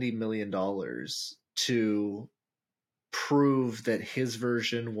 $70 million to prove that his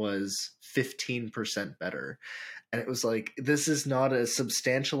version was 15% better. And it was like, this is not a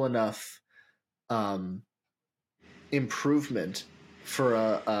substantial enough improvement for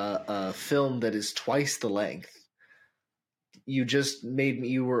a film that is twice the length. You just made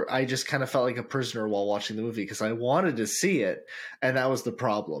me, I just kind of felt like a prisoner while watching the movie because I wanted to see it, and that was the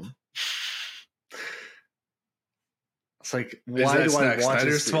problem. It's like, why do I want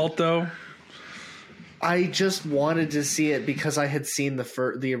Snyder's fault though? I just wanted to see it because I had seen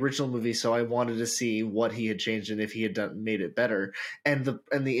the original movie, so I wanted to see what he had changed and if he had made it better. And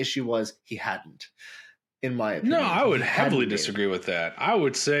the issue was he hadn't, in my opinion. No, I would heavily disagree with that. I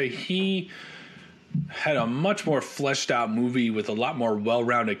would say he had a much more fleshed out movie with a lot more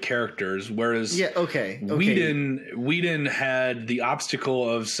well-rounded characters, whereas Whedon had the obstacle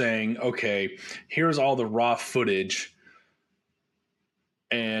of saying, okay, here's all the raw footage,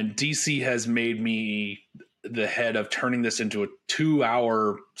 and DC has made me the head of turning this into a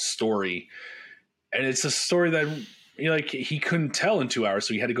 2-hour story. And it's a story that he couldn't tell in 2 hours.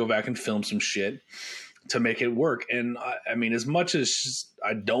 So he had to go back and film some shit to make it work. And I mean, as much as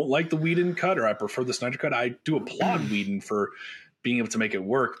I don't like the Whedon cut, or I prefer the Snyder cut, I do applaud Whedon for being able to make it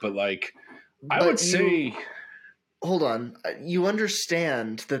work. But I would say, hold on, you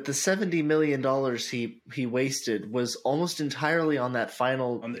understand that the $70 million he wasted was almost entirely on that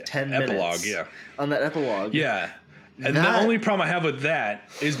final 10 epilogue, minutes. On that epilogue. Yeah. And the only problem I have with that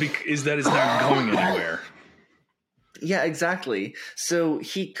is that it's not going anywhere. Yeah, exactly. So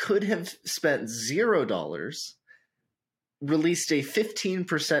he could have spent $0, released a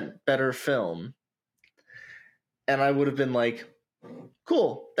 15% better film, and I would have been like,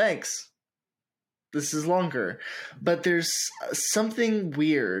 cool, thanks. This is longer. But there's something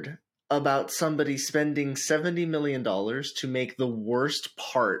weird about somebody spending $70 million to make the worst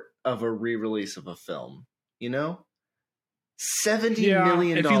part of a re-release of a film. $70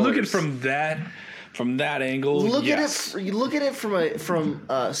 million. If you look at it from that angle, look at it from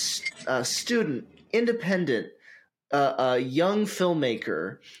a student, independent, a young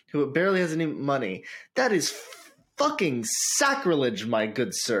filmmaker who barely has any money. That is fucking sacrilege, my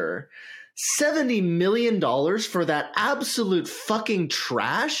good sir. $70 million for that absolute fucking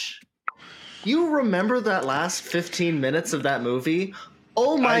trash? You remember that last 15 minutes of that movie?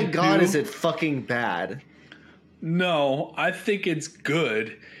 Oh my God, is it fucking bad? No, I think it's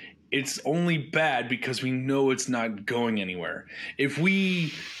good. It's only bad because we know it's not going anywhere. If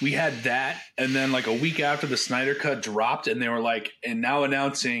we had that, and then a week after the Snyder Cut dropped, and they were and now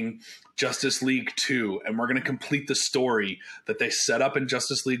announcing Justice League 2, and we're going to complete the story that they set up in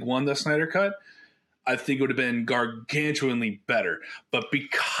Justice League 1, the Snyder Cut, I think it would have been gargantuanly better. But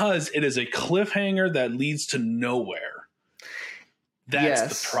because it is a cliffhanger that leads to nowhere, that's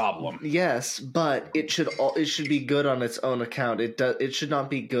the problem. Yes, but it should be good on its own account. It should not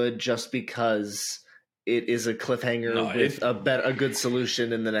be good just because it is a cliffhanger with a good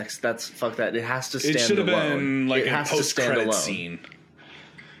solution in the next. Fuck that. It has to stand alone. It should have been a post-credit scene.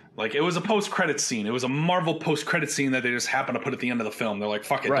 It was a post-credit scene. It was a Marvel post-credit scene that they just happened to put at the end of the film. They're like,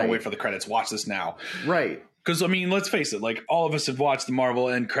 fuck it, don't wait for the credits. Watch this now. Right. Because, I mean, let's face it, all of us have watched the Marvel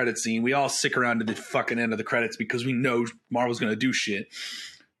end credit scene. We all stick around to the fucking end of the credits because we know Marvel's going to do shit.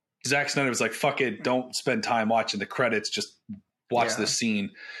 Zack Snyder was like, fuck it, don't spend time watching the credits. Just watch this scene,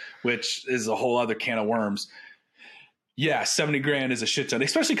 which is a whole other can of worms. Yeah, $70,000 is a shit ton,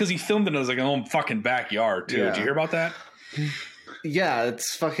 especially because he filmed it in his own fucking backyard, too. Did you hear about that? Yeah,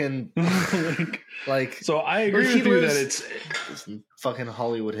 it's fucking So I agree with you that it's fucking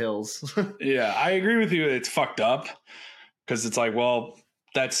Hollywood Hills. Yeah, I agree with you that it's fucked up because it's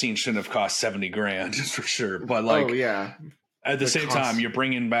that scene shouldn't have cost $70,000 for sure. But at the same time, you're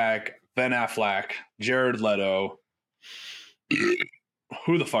bringing back Ben Affleck, Jared Leto,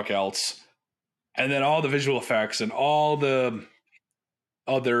 who the fuck else, and then all the visual effects and all the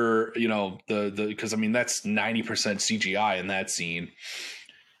other, because I mean that's 90% CGI in that scene.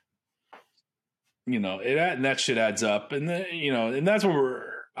 And that shit adds up, and then and that's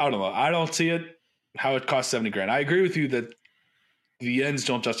where I don't know. I don't see it how it costs $70,000. I agree with you that the ends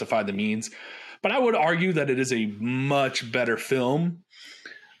don't justify the means, but I would argue that it is a much better film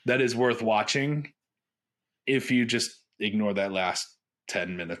that is worth watching if you just ignore that last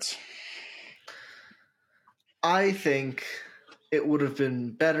 10 minutes. I think it would have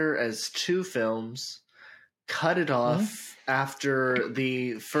been better as two films, cut it off after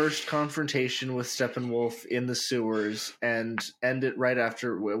the first confrontation with Steppenwolf in the sewers and end it right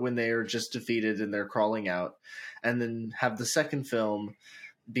after when they are just defeated and they're crawling out, and then have the second film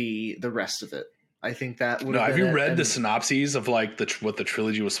be the rest of it. I think that would have been. Have you read the synopses of what the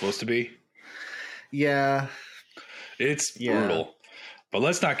trilogy was supposed to be? Yeah. It's brutal. But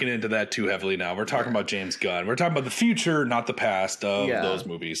let's not get into that too heavily now. We're talking about James Gunn. We're talking about the future, not the past of those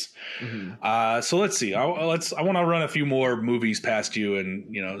movies. Mm-hmm. So let's see. I want to run a few more movies past you,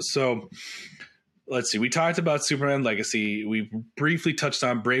 and so let's see. We talked about Superman Legacy. We briefly touched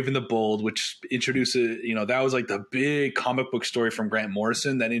on Brave and the Bold, which introduces that was the big comic book story from Grant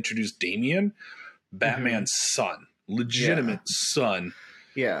Morrison that introduced Damian, Batman's son, legitimate son.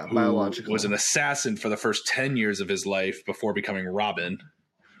 Yeah, who biological. Was an assassin for the first 10 years of his life before becoming Robin.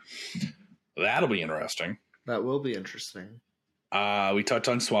 That'll be interesting. That will be interesting. We touched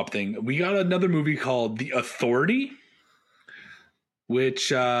on Swamp Thing. We got another movie called The Authority,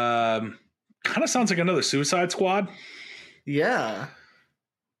 which kind of sounds like another Suicide Squad. Yeah.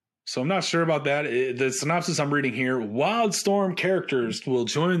 So I'm not sure about that. The synopsis I'm reading here: Wildstorm characters will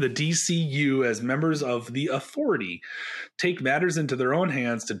join the DCU as members of the Authority, take matters into their own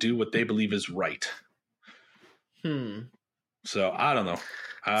hands to do what they believe is right. So I don't know.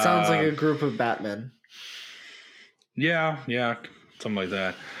 Sounds like a group of Batmen. Yeah, something like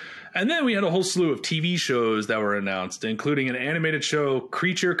that. And then we had a whole slew of TV shows that were announced, including an animated show,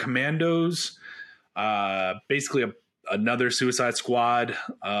 Creature Commandos, basically another Suicide Squad,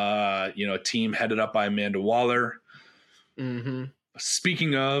 a team headed up by Amanda Waller. Mm-hmm.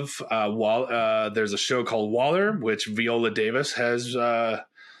 Speaking of, there's a show called Waller, which Viola Davis has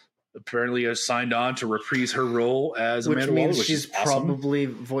apparently signed on to reprise her role as Amanda Waller, which she's is awesome. probably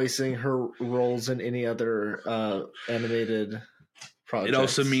voicing her roles in any other animated projects. It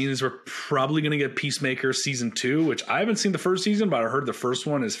also means we're probably going to get Peacemaker season 2, which I haven't seen the first season, but I heard the first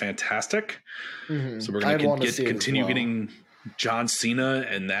one is fantastic. Mm-hmm. So we're going to continue getting John Cena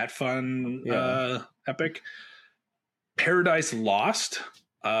and that fun epic. Paradise Lost,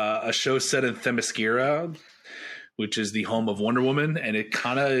 a show set in Themyscira, which is the home of Wonder Woman, and it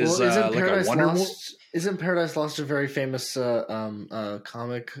kind of is like a Wonder Woman. Isn't Paradise Lost a very famous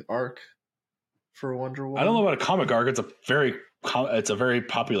comic arc for Wonder Woman? I don't know about a comic arc. It's a very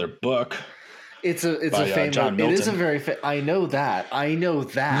popular book. It's a famous. John Milton. It is a very. I know that.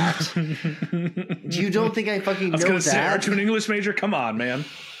 You don't think I fucking know that? I was going to say, aren't you an English major? Come on, man.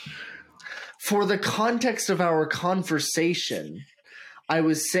 For the context of our conversation, I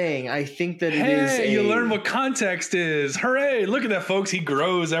was saying I think that it is. Hey, you learn what context is. Hooray! Look at that, folks. He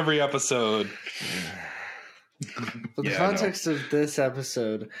grows every episode. For the context of this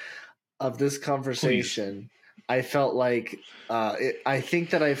episode, of this conversation, I felt like I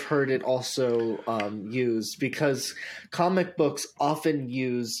think that I've heard it also used because comic books often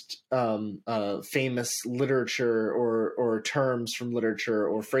used famous literature or terms from literature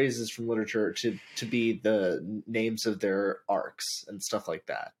or phrases from literature to be the names of their arcs and stuff like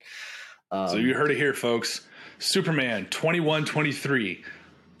that. So you heard it here, folks. Superman 2123.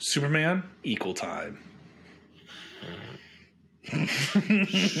 Superman equal time.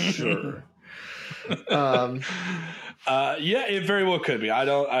 Sure. Yeah, it very well could be.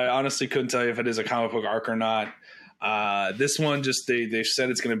 I honestly couldn't tell you if it is a comic book arc or not. This one just they said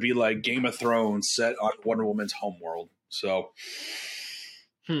it's going to be like Game of Thrones set on Wonder Woman's homeworld. So,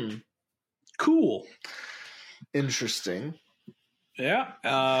 cool, interesting. Yeah.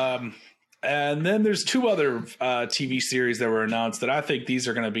 And then there's 2 other TV series that were announced that I think these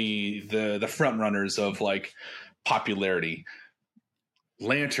are going to be the front runners of like popularity.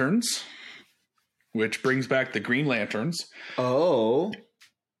 Lanterns, which brings back the Green Lanterns. Oh.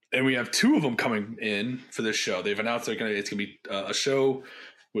 And we have 2 of them coming in for this show. They've announced it's going to be a show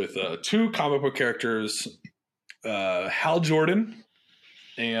with 2 comic book characters, Hal Jordan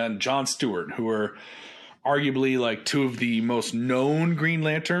and Jon Stewart, who are arguably like 2 of the most known Green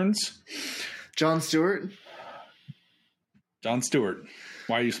Lanterns. Jon Stewart.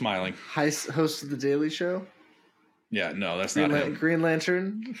 Why are you smiling? Host of The Daily Show? Yeah, no, that's not him. Green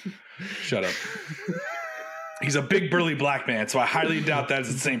Lantern? Shut up. He's a big burly black man, so I highly doubt that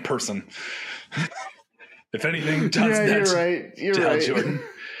is the same person. If anything, you're right. Jordan.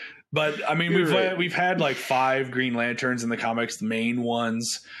 But I mean, we've had like 5 Green Lanterns in the comics, the main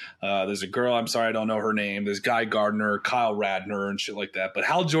ones. There's a girl, I'm sorry I don't know her name. There's Guy Gardner, Kyle Radner, and shit like that. But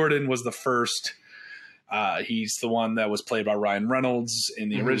Hal Jordan was the first. He's the one that was played by Ryan Reynolds in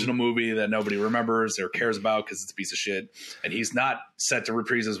the original movie that nobody remembers or cares about because it's a piece of shit. And he's not set to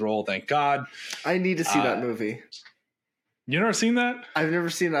reprise his role, thank God. I need to see that movie. You never seen that? I've never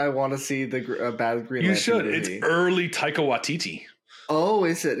seen it. I want to see the bad Green Lantern You should. movie. It's early Taika Waititi. Oh,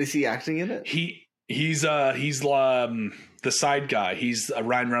 is it? Is he acting in it? He's the side guy. He's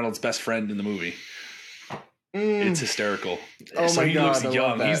Ryan Reynolds' best friend in the movie. It's hysterical. Oh so my God, he looks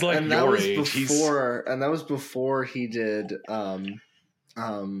young. He's like your age. And that was before he did What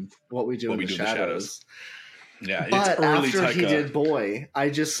We Do in the Shadows. Yeah, but it's early after Taika. He did Boy,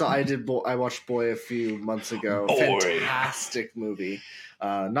 I watched Boy a few months ago. Boy. Fantastic movie.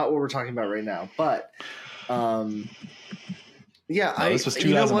 Not what we're talking about right now, but yeah, this was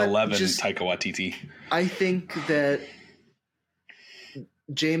 2011 Taika Waititi. I think that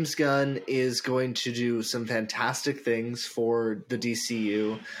James Gunn is going to do some fantastic things for the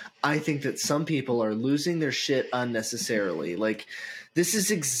DCU. I think that some people are losing their shit unnecessarily. Like, this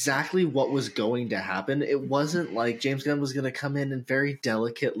is exactly what was going to happen. It wasn't like James Gunn was going to come in and very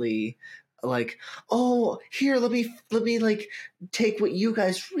delicately like, oh, here, let me like take what you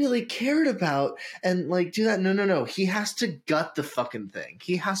guys really cared about and like do that. No. He has to gut the fucking thing.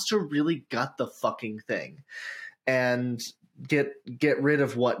 He has to really gut the fucking thing and get rid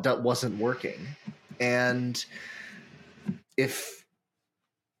of what wasn't working. And if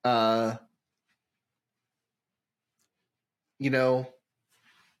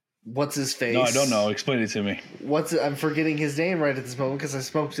what's his face? No, I don't know. Explain it to me. I'm forgetting his name right at this moment because I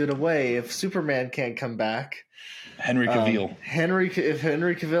smoked it away. If Superman can't come back, Henry Cavill. If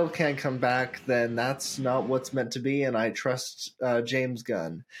Henry Cavill can't come back, then that's not what's meant to be, and I trust James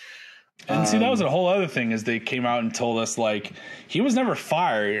Gunn. And see, that was a whole other thing, is they came out and told us, like, he was never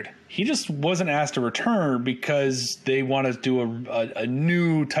fired. He just wasn't asked to return because they want to do a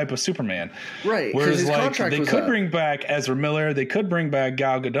new type of Superman. Right. Whereas, like, they could bring back Ezra Miller. They could bring back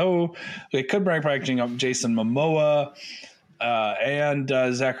Gal Gadot. They could bring back Jason Momoa.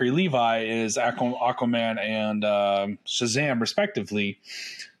 And Zachary Levi is Aquaman and Shazam, respectively.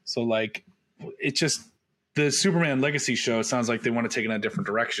 So, like, it just... The Superman Legacy show sounds like they want to take it in a different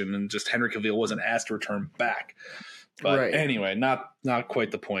direction, and just Henry Cavill wasn't asked to return back. But anyway, not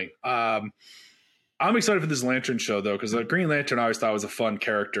quite the point. I'm excited for this Lantern show, though, because the Green Lantern I always thought was a fun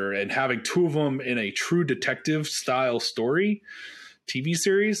character, and having two of them in a true detective style story TV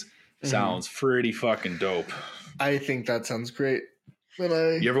series sounds pretty fucking dope. I think that sounds great.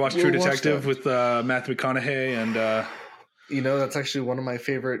 You ever watch True Detective with Matthew McConaughey and... that's actually one of my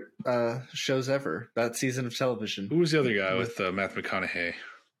favorite shows ever, that season of television. Who was the other guy with Matthew McConaughey?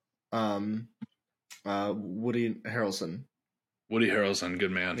 Woody Harrelson. Woody Harrelson,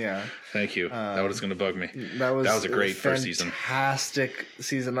 good man. Yeah. Thank you. That was going to bug me. That was a great first season. Fantastic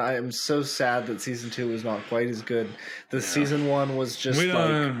season. I am so sad that season 2 was not quite as good. The season 1 was just we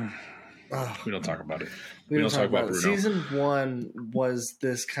don't talk about it. We don't talk about Bruno. Season 1 was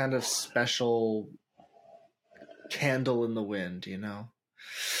this kind of special candle in the wind,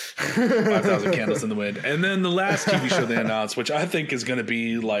 5,000 candles in the wind. And then the last TV show they announced, which I think is going to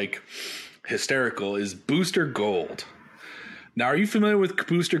be like hysterical, is Booster Gold. Now, are you familiar with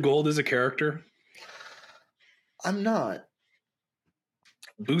Booster Gold as a character? I'm not.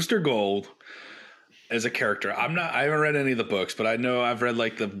 Booster Gold as a character. I haven't read any of the books, but I know I've read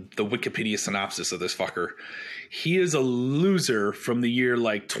like the Wikipedia synopsis of this fucker. He is a loser from the year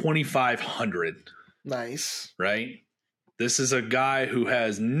like 2500. Nice. Right? This is a guy who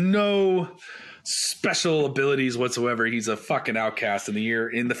has no special abilities whatsoever. He's a fucking outcast in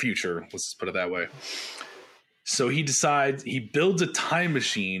the future. Let's just put it that way. So he builds a time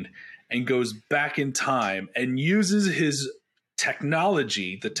machine and goes back in time and uses his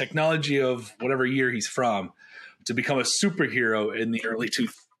technology, the technology of whatever year he's from, to become a superhero in the early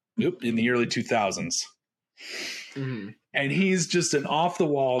 2000s. Mm-hmm. And he's just an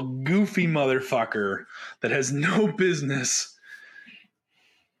off-the-wall, goofy motherfucker that has no business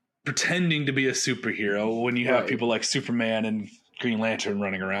pretending to be a superhero when you have people like Superman and Green Lantern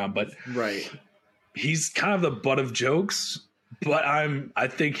running around. But he's kind of the butt of jokes. But I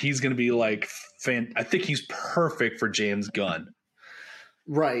think he's going to be like I think he's perfect for James Gunn.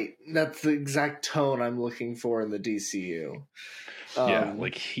 Right. That's the exact tone I'm looking for in the DCU.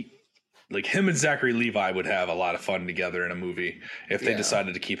 Like him and Zachary Levi would have a lot of fun together in a movie if they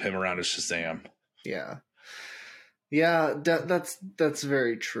decided to keep him around as Shazam. Yeah. Yeah, that's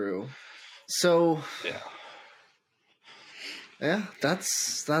very true. So yeah,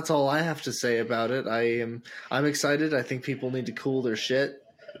 that's all I have to say about it. I'm excited. I think people need to cool their shit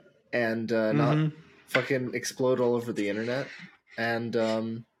and not fucking explode all over the internet,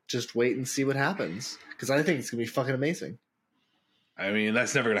 and just wait and see what happens, because I think it's gonna be fucking amazing. I mean,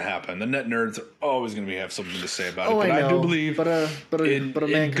 that's never going to happen. The net nerds are always going to have something to say about it. But I do believe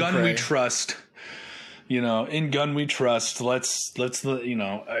in Gunn we trust. In Gunn we trust. Let's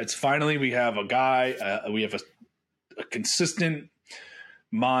it's finally we have a guy. We have a consistent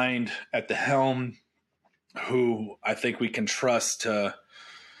mind at the helm who I think we can trust to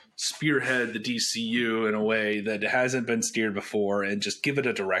spearhead the DCU in a way that hasn't been steered before and just give it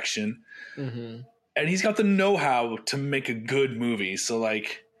a direction. Mm-hmm. And he's got the know-how to make a good movie. So,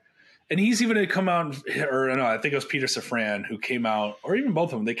 and he's even come out, I think it was Peter Safran who came out, or even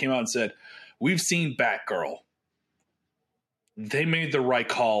both of them, they came out and said, "We've seen Batgirl. They made the right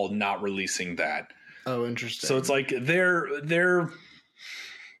call not releasing that." Oh, interesting. So it's like they've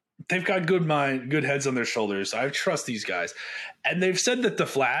got good heads on their shoulders. I trust these guys. And they've said that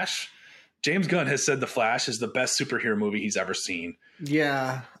James Gunn has said The Flash is the best superhero movie he's ever seen.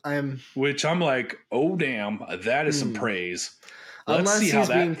 Yeah, which I'm like, oh damn, that is some praise. Unless he's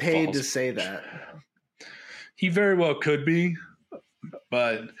being paid to say that. He very well could be,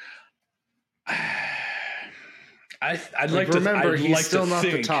 but I'd like to remember he's still not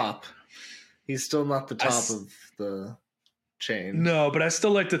the top. He's still not the top of the chain. No, but I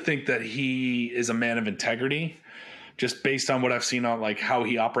still like to think that he is a man of integrity, just based on what I've seen on like how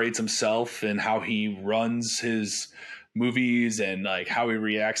he operates himself and how he runs his movies and like how he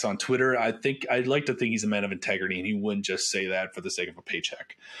reacts on Twitter, I'd like to think he's a man of integrity and he wouldn't just say that for the sake of a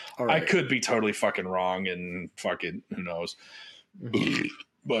paycheck. Right. I could be totally fucking wrong and fucking who knows.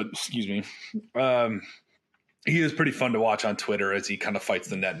 But excuse me. He is pretty fun to watch on Twitter as he kind of fights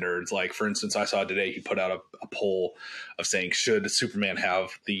the net nerds. Like, for instance, I saw today he put out a poll of saying, should Superman have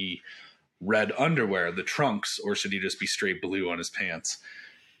the red underwear, the trunks, or should he just be straight blue on his pants?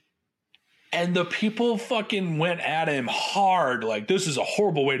 And the people fucking went at him hard. Like, this is a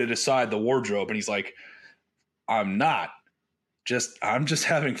horrible way to decide the wardrobe. And he's like, I'm just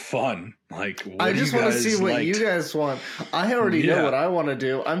having fun. Like, I just want to see what you guys want. I already know what I want to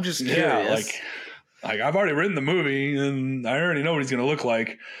do. I'm just curious. Yeah, like I've already written the movie and I already know what he's going to look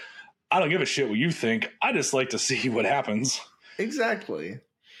like. I don't give a shit what you think. I just like to see what happens. Exactly.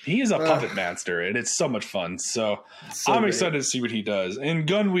 He is a puppet master and it's so much fun. So I'm excited to see what he does. In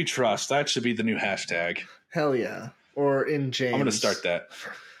Gun We Trust, that should be the new hashtag. Hell yeah. Or in James. I'm going to start that.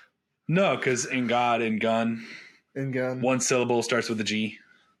 No, because in God, in Gun. In Gun. One syllable starts with a G.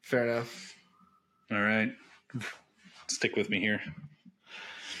 Fair enough. All right. Stick with me here.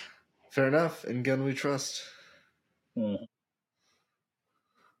 Fair enough. In Gun We Trust. But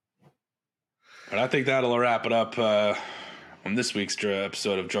I think that'll wrap it up on this week's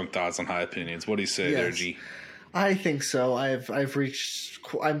episode of Drunk Thoughts on High Opinions. What do you say there, G? I think so. I've reached...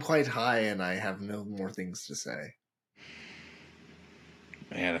 I'm quite high and I have no more things to say.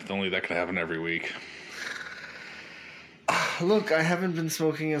 Man, if only that could happen every week. Look, I haven't been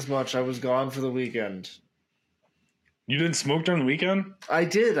smoking as much. I was gone for the weekend. You didn't smoke during the weekend? I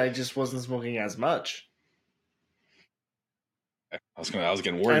did. I just wasn't smoking as much. I was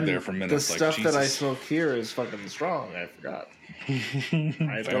getting worried there for a minute. The stuff that I smoke here is fucking strong. I forgot.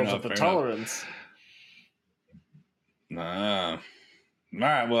 I built up a tolerance. Nah. All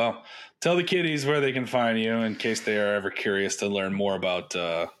right. Well, tell the kiddies where they can find you in case they are ever curious to learn more about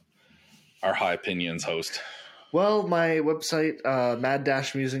our High Opinions host. Well, my website,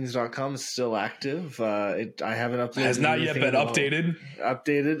 mad-musings.com, is still active. I haven't updated. Has not yet been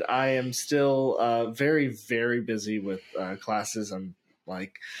updated. I am still very, very busy with classes. I'm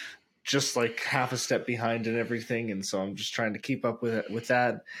just half a step behind and everything, and so I'm just trying to keep up with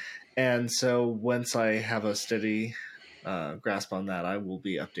that. And so once I have a steady grasp on that, I will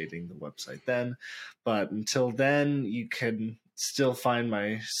be updating the website then. But until then, you can still find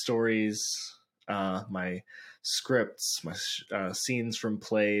my stories, my scripts, my scenes from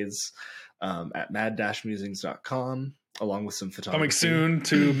plays at mad-musings.com, along with some photography. Coming soon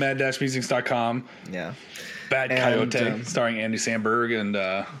to mad-musings.com. Yeah. Bad Cai-oh-tay, starring Andy Samberg and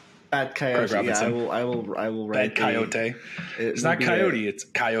Bad Cai-oh-tay. Yeah, I will write Bad Cai-oh-tay. It's not Coyote, it's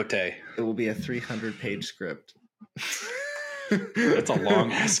Cai-oh-tay. It will be a 300-page script. That's a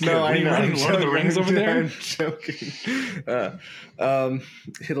long ass script. No, I'm writing Lord of the Rings over there? I'm joking.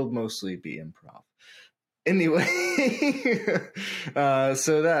 It'll mostly be improv. Anyway,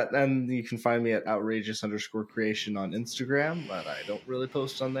 so that, and you can find me at outrageous_creation on Instagram, but I don't really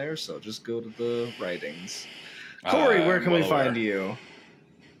post on there, so just go to the writings. Corey, where can we find you?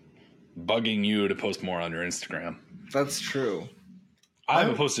 Bugging you to post more on your Instagram. That's true. I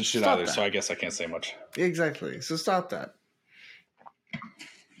haven't posted shit either, so I guess I can't say much. Exactly, so stop that.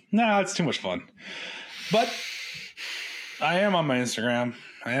 Nah, it's too much fun. But I am on my Instagram.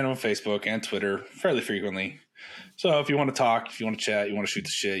 I am on Facebook and Twitter fairly frequently. So if you want to talk, if you want to chat, you want to shoot the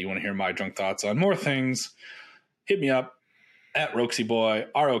shit, you want to hear my drunk thoughts on more things, hit me up at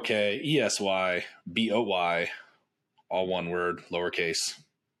RokesyBoy, ROKESYBOY, all one word, lowercase.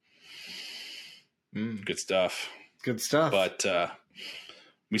 Good stuff. Good stuff. But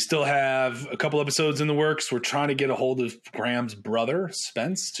we still have a couple episodes in the works. We're trying to get a hold of Graham's brother,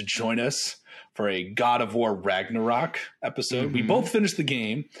 Spence, to join us for a God of War Ragnarok episode. Mm-hmm. We both finished the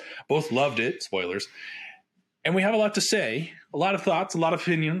game, both loved it, spoilers, and we have a lot to say, a lot of thoughts, a lot of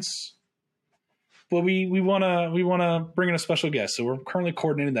opinions. But we want to bring in a special guest, so we're currently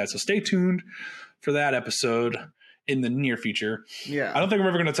coordinating that. So stay tuned for that episode in the near future. Yeah, I don't think we're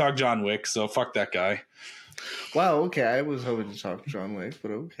ever going to talk John Wick, so fuck that guy. Wow. Okay, I was hoping to talk John Wick,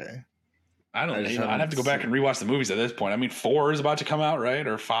 but okay. I don't know. I'd have to go back and rewatch the movies at this point. I mean, 4 is about to come out, right?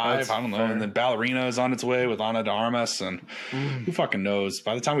 Or 5, that's I don't know. Fair. And then Ballerina is on its way with Ana de Armas, and who fucking knows?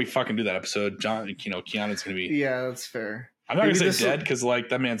 By the time we fucking do that episode, Keanu's going to be... Yeah, that's fair. I'm not going to say dead because,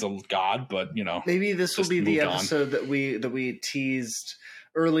 that man's a god, but, Maybe this will be the episode that we teased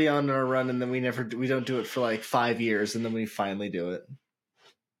early on in our run, and then we don't do it for 5 years, and then we finally do it.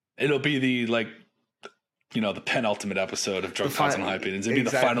 It'll be the the penultimate episode of Drunk Thoughts and High Opinions. It'd be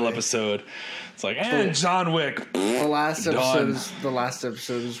the final episode. It's like, John Wick. The last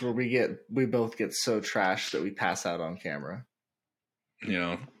episode is where we both get so trashed that we pass out on camera.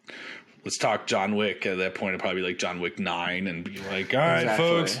 Let's talk John Wick. At that point, it'd probably be like John Wick 9 and be like, all right,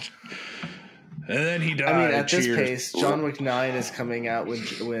 folks. And then he died. I mean, at this pace, John Wick 9 is coming out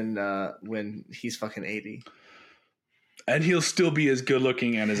when he's fucking 80. And he'll still be as good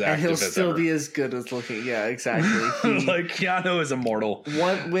looking and as active as ever. And he'll still be as good as looking. Yeah, exactly. Like Keanu is immortal.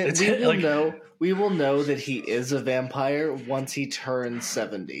 We will know that he is a vampire once he turns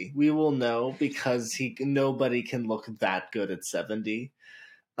 70. We will know because nobody can look that good at 70.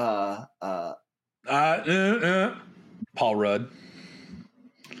 Paul Rudd.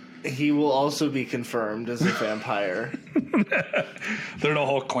 He will also be confirmed as a vampire. They're in a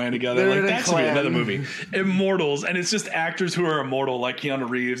whole clan together. That should be another movie. Immortals, and it's just actors who are immortal, like Keanu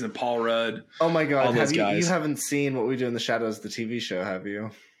Reeves and Paul Rudd. Oh my god! You haven't seen What We Do in the Shadows, the TV show, have you?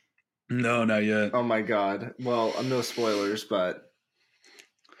 No, not yet. Oh my god! Well, no spoilers, but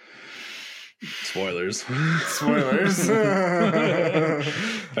spoilers. Spoilers. I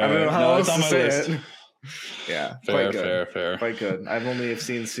don't know how else to say it. Yeah, fair. Quite good. I've only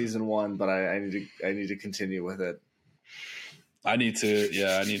seen season 1, but I need to continue with it. I need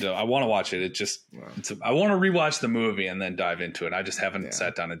to. I want to watch it. I want to rewatch the movie and then dive into it. I just haven't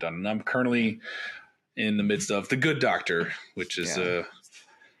sat down and done it. And I'm currently in the midst of The Good Doctor, which is a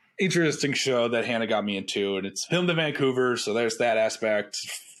interesting show that Hannah got me into, and it's filmed in Vancouver, so there's that aspect.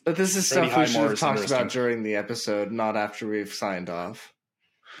 But this is stuff we should have talked about during the episode, not after we've signed off.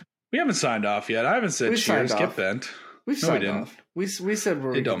 We haven't signed off yet. I haven't said cheers, get bent. We've signed off. We said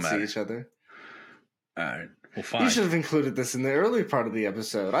we can see each other. All right. Well, fine. You should have included this in the early part of the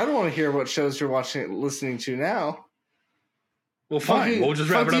episode. I don't want to hear what shows you're listening to now. Well, fine. We'll just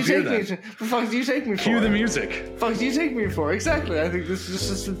wrap it up here then. Fuck do you take me for? Cue the music. Fuck do you take me for? Exactly. I think this is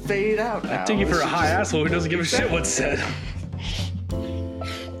just a fade out now. I take you for a high asshole who doesn't give a shit what's said.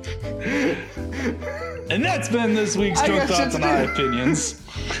 And that's been this week's Drunk Thoughts and High Opinions.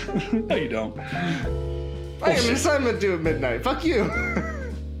 No, you don't. I have an assignment due at midnight. Fuck you.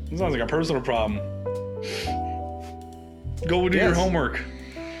 It sounds like a personal problem. Go do your homework.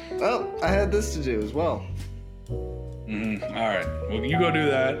 Well, I had this to do as well. All right. Well, you go do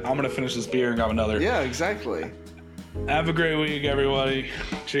that. I'm going to finish this beer and grab another. Yeah, exactly. Have a great week, everybody.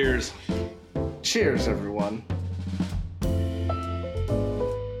 Cheers. Cheers, everyone.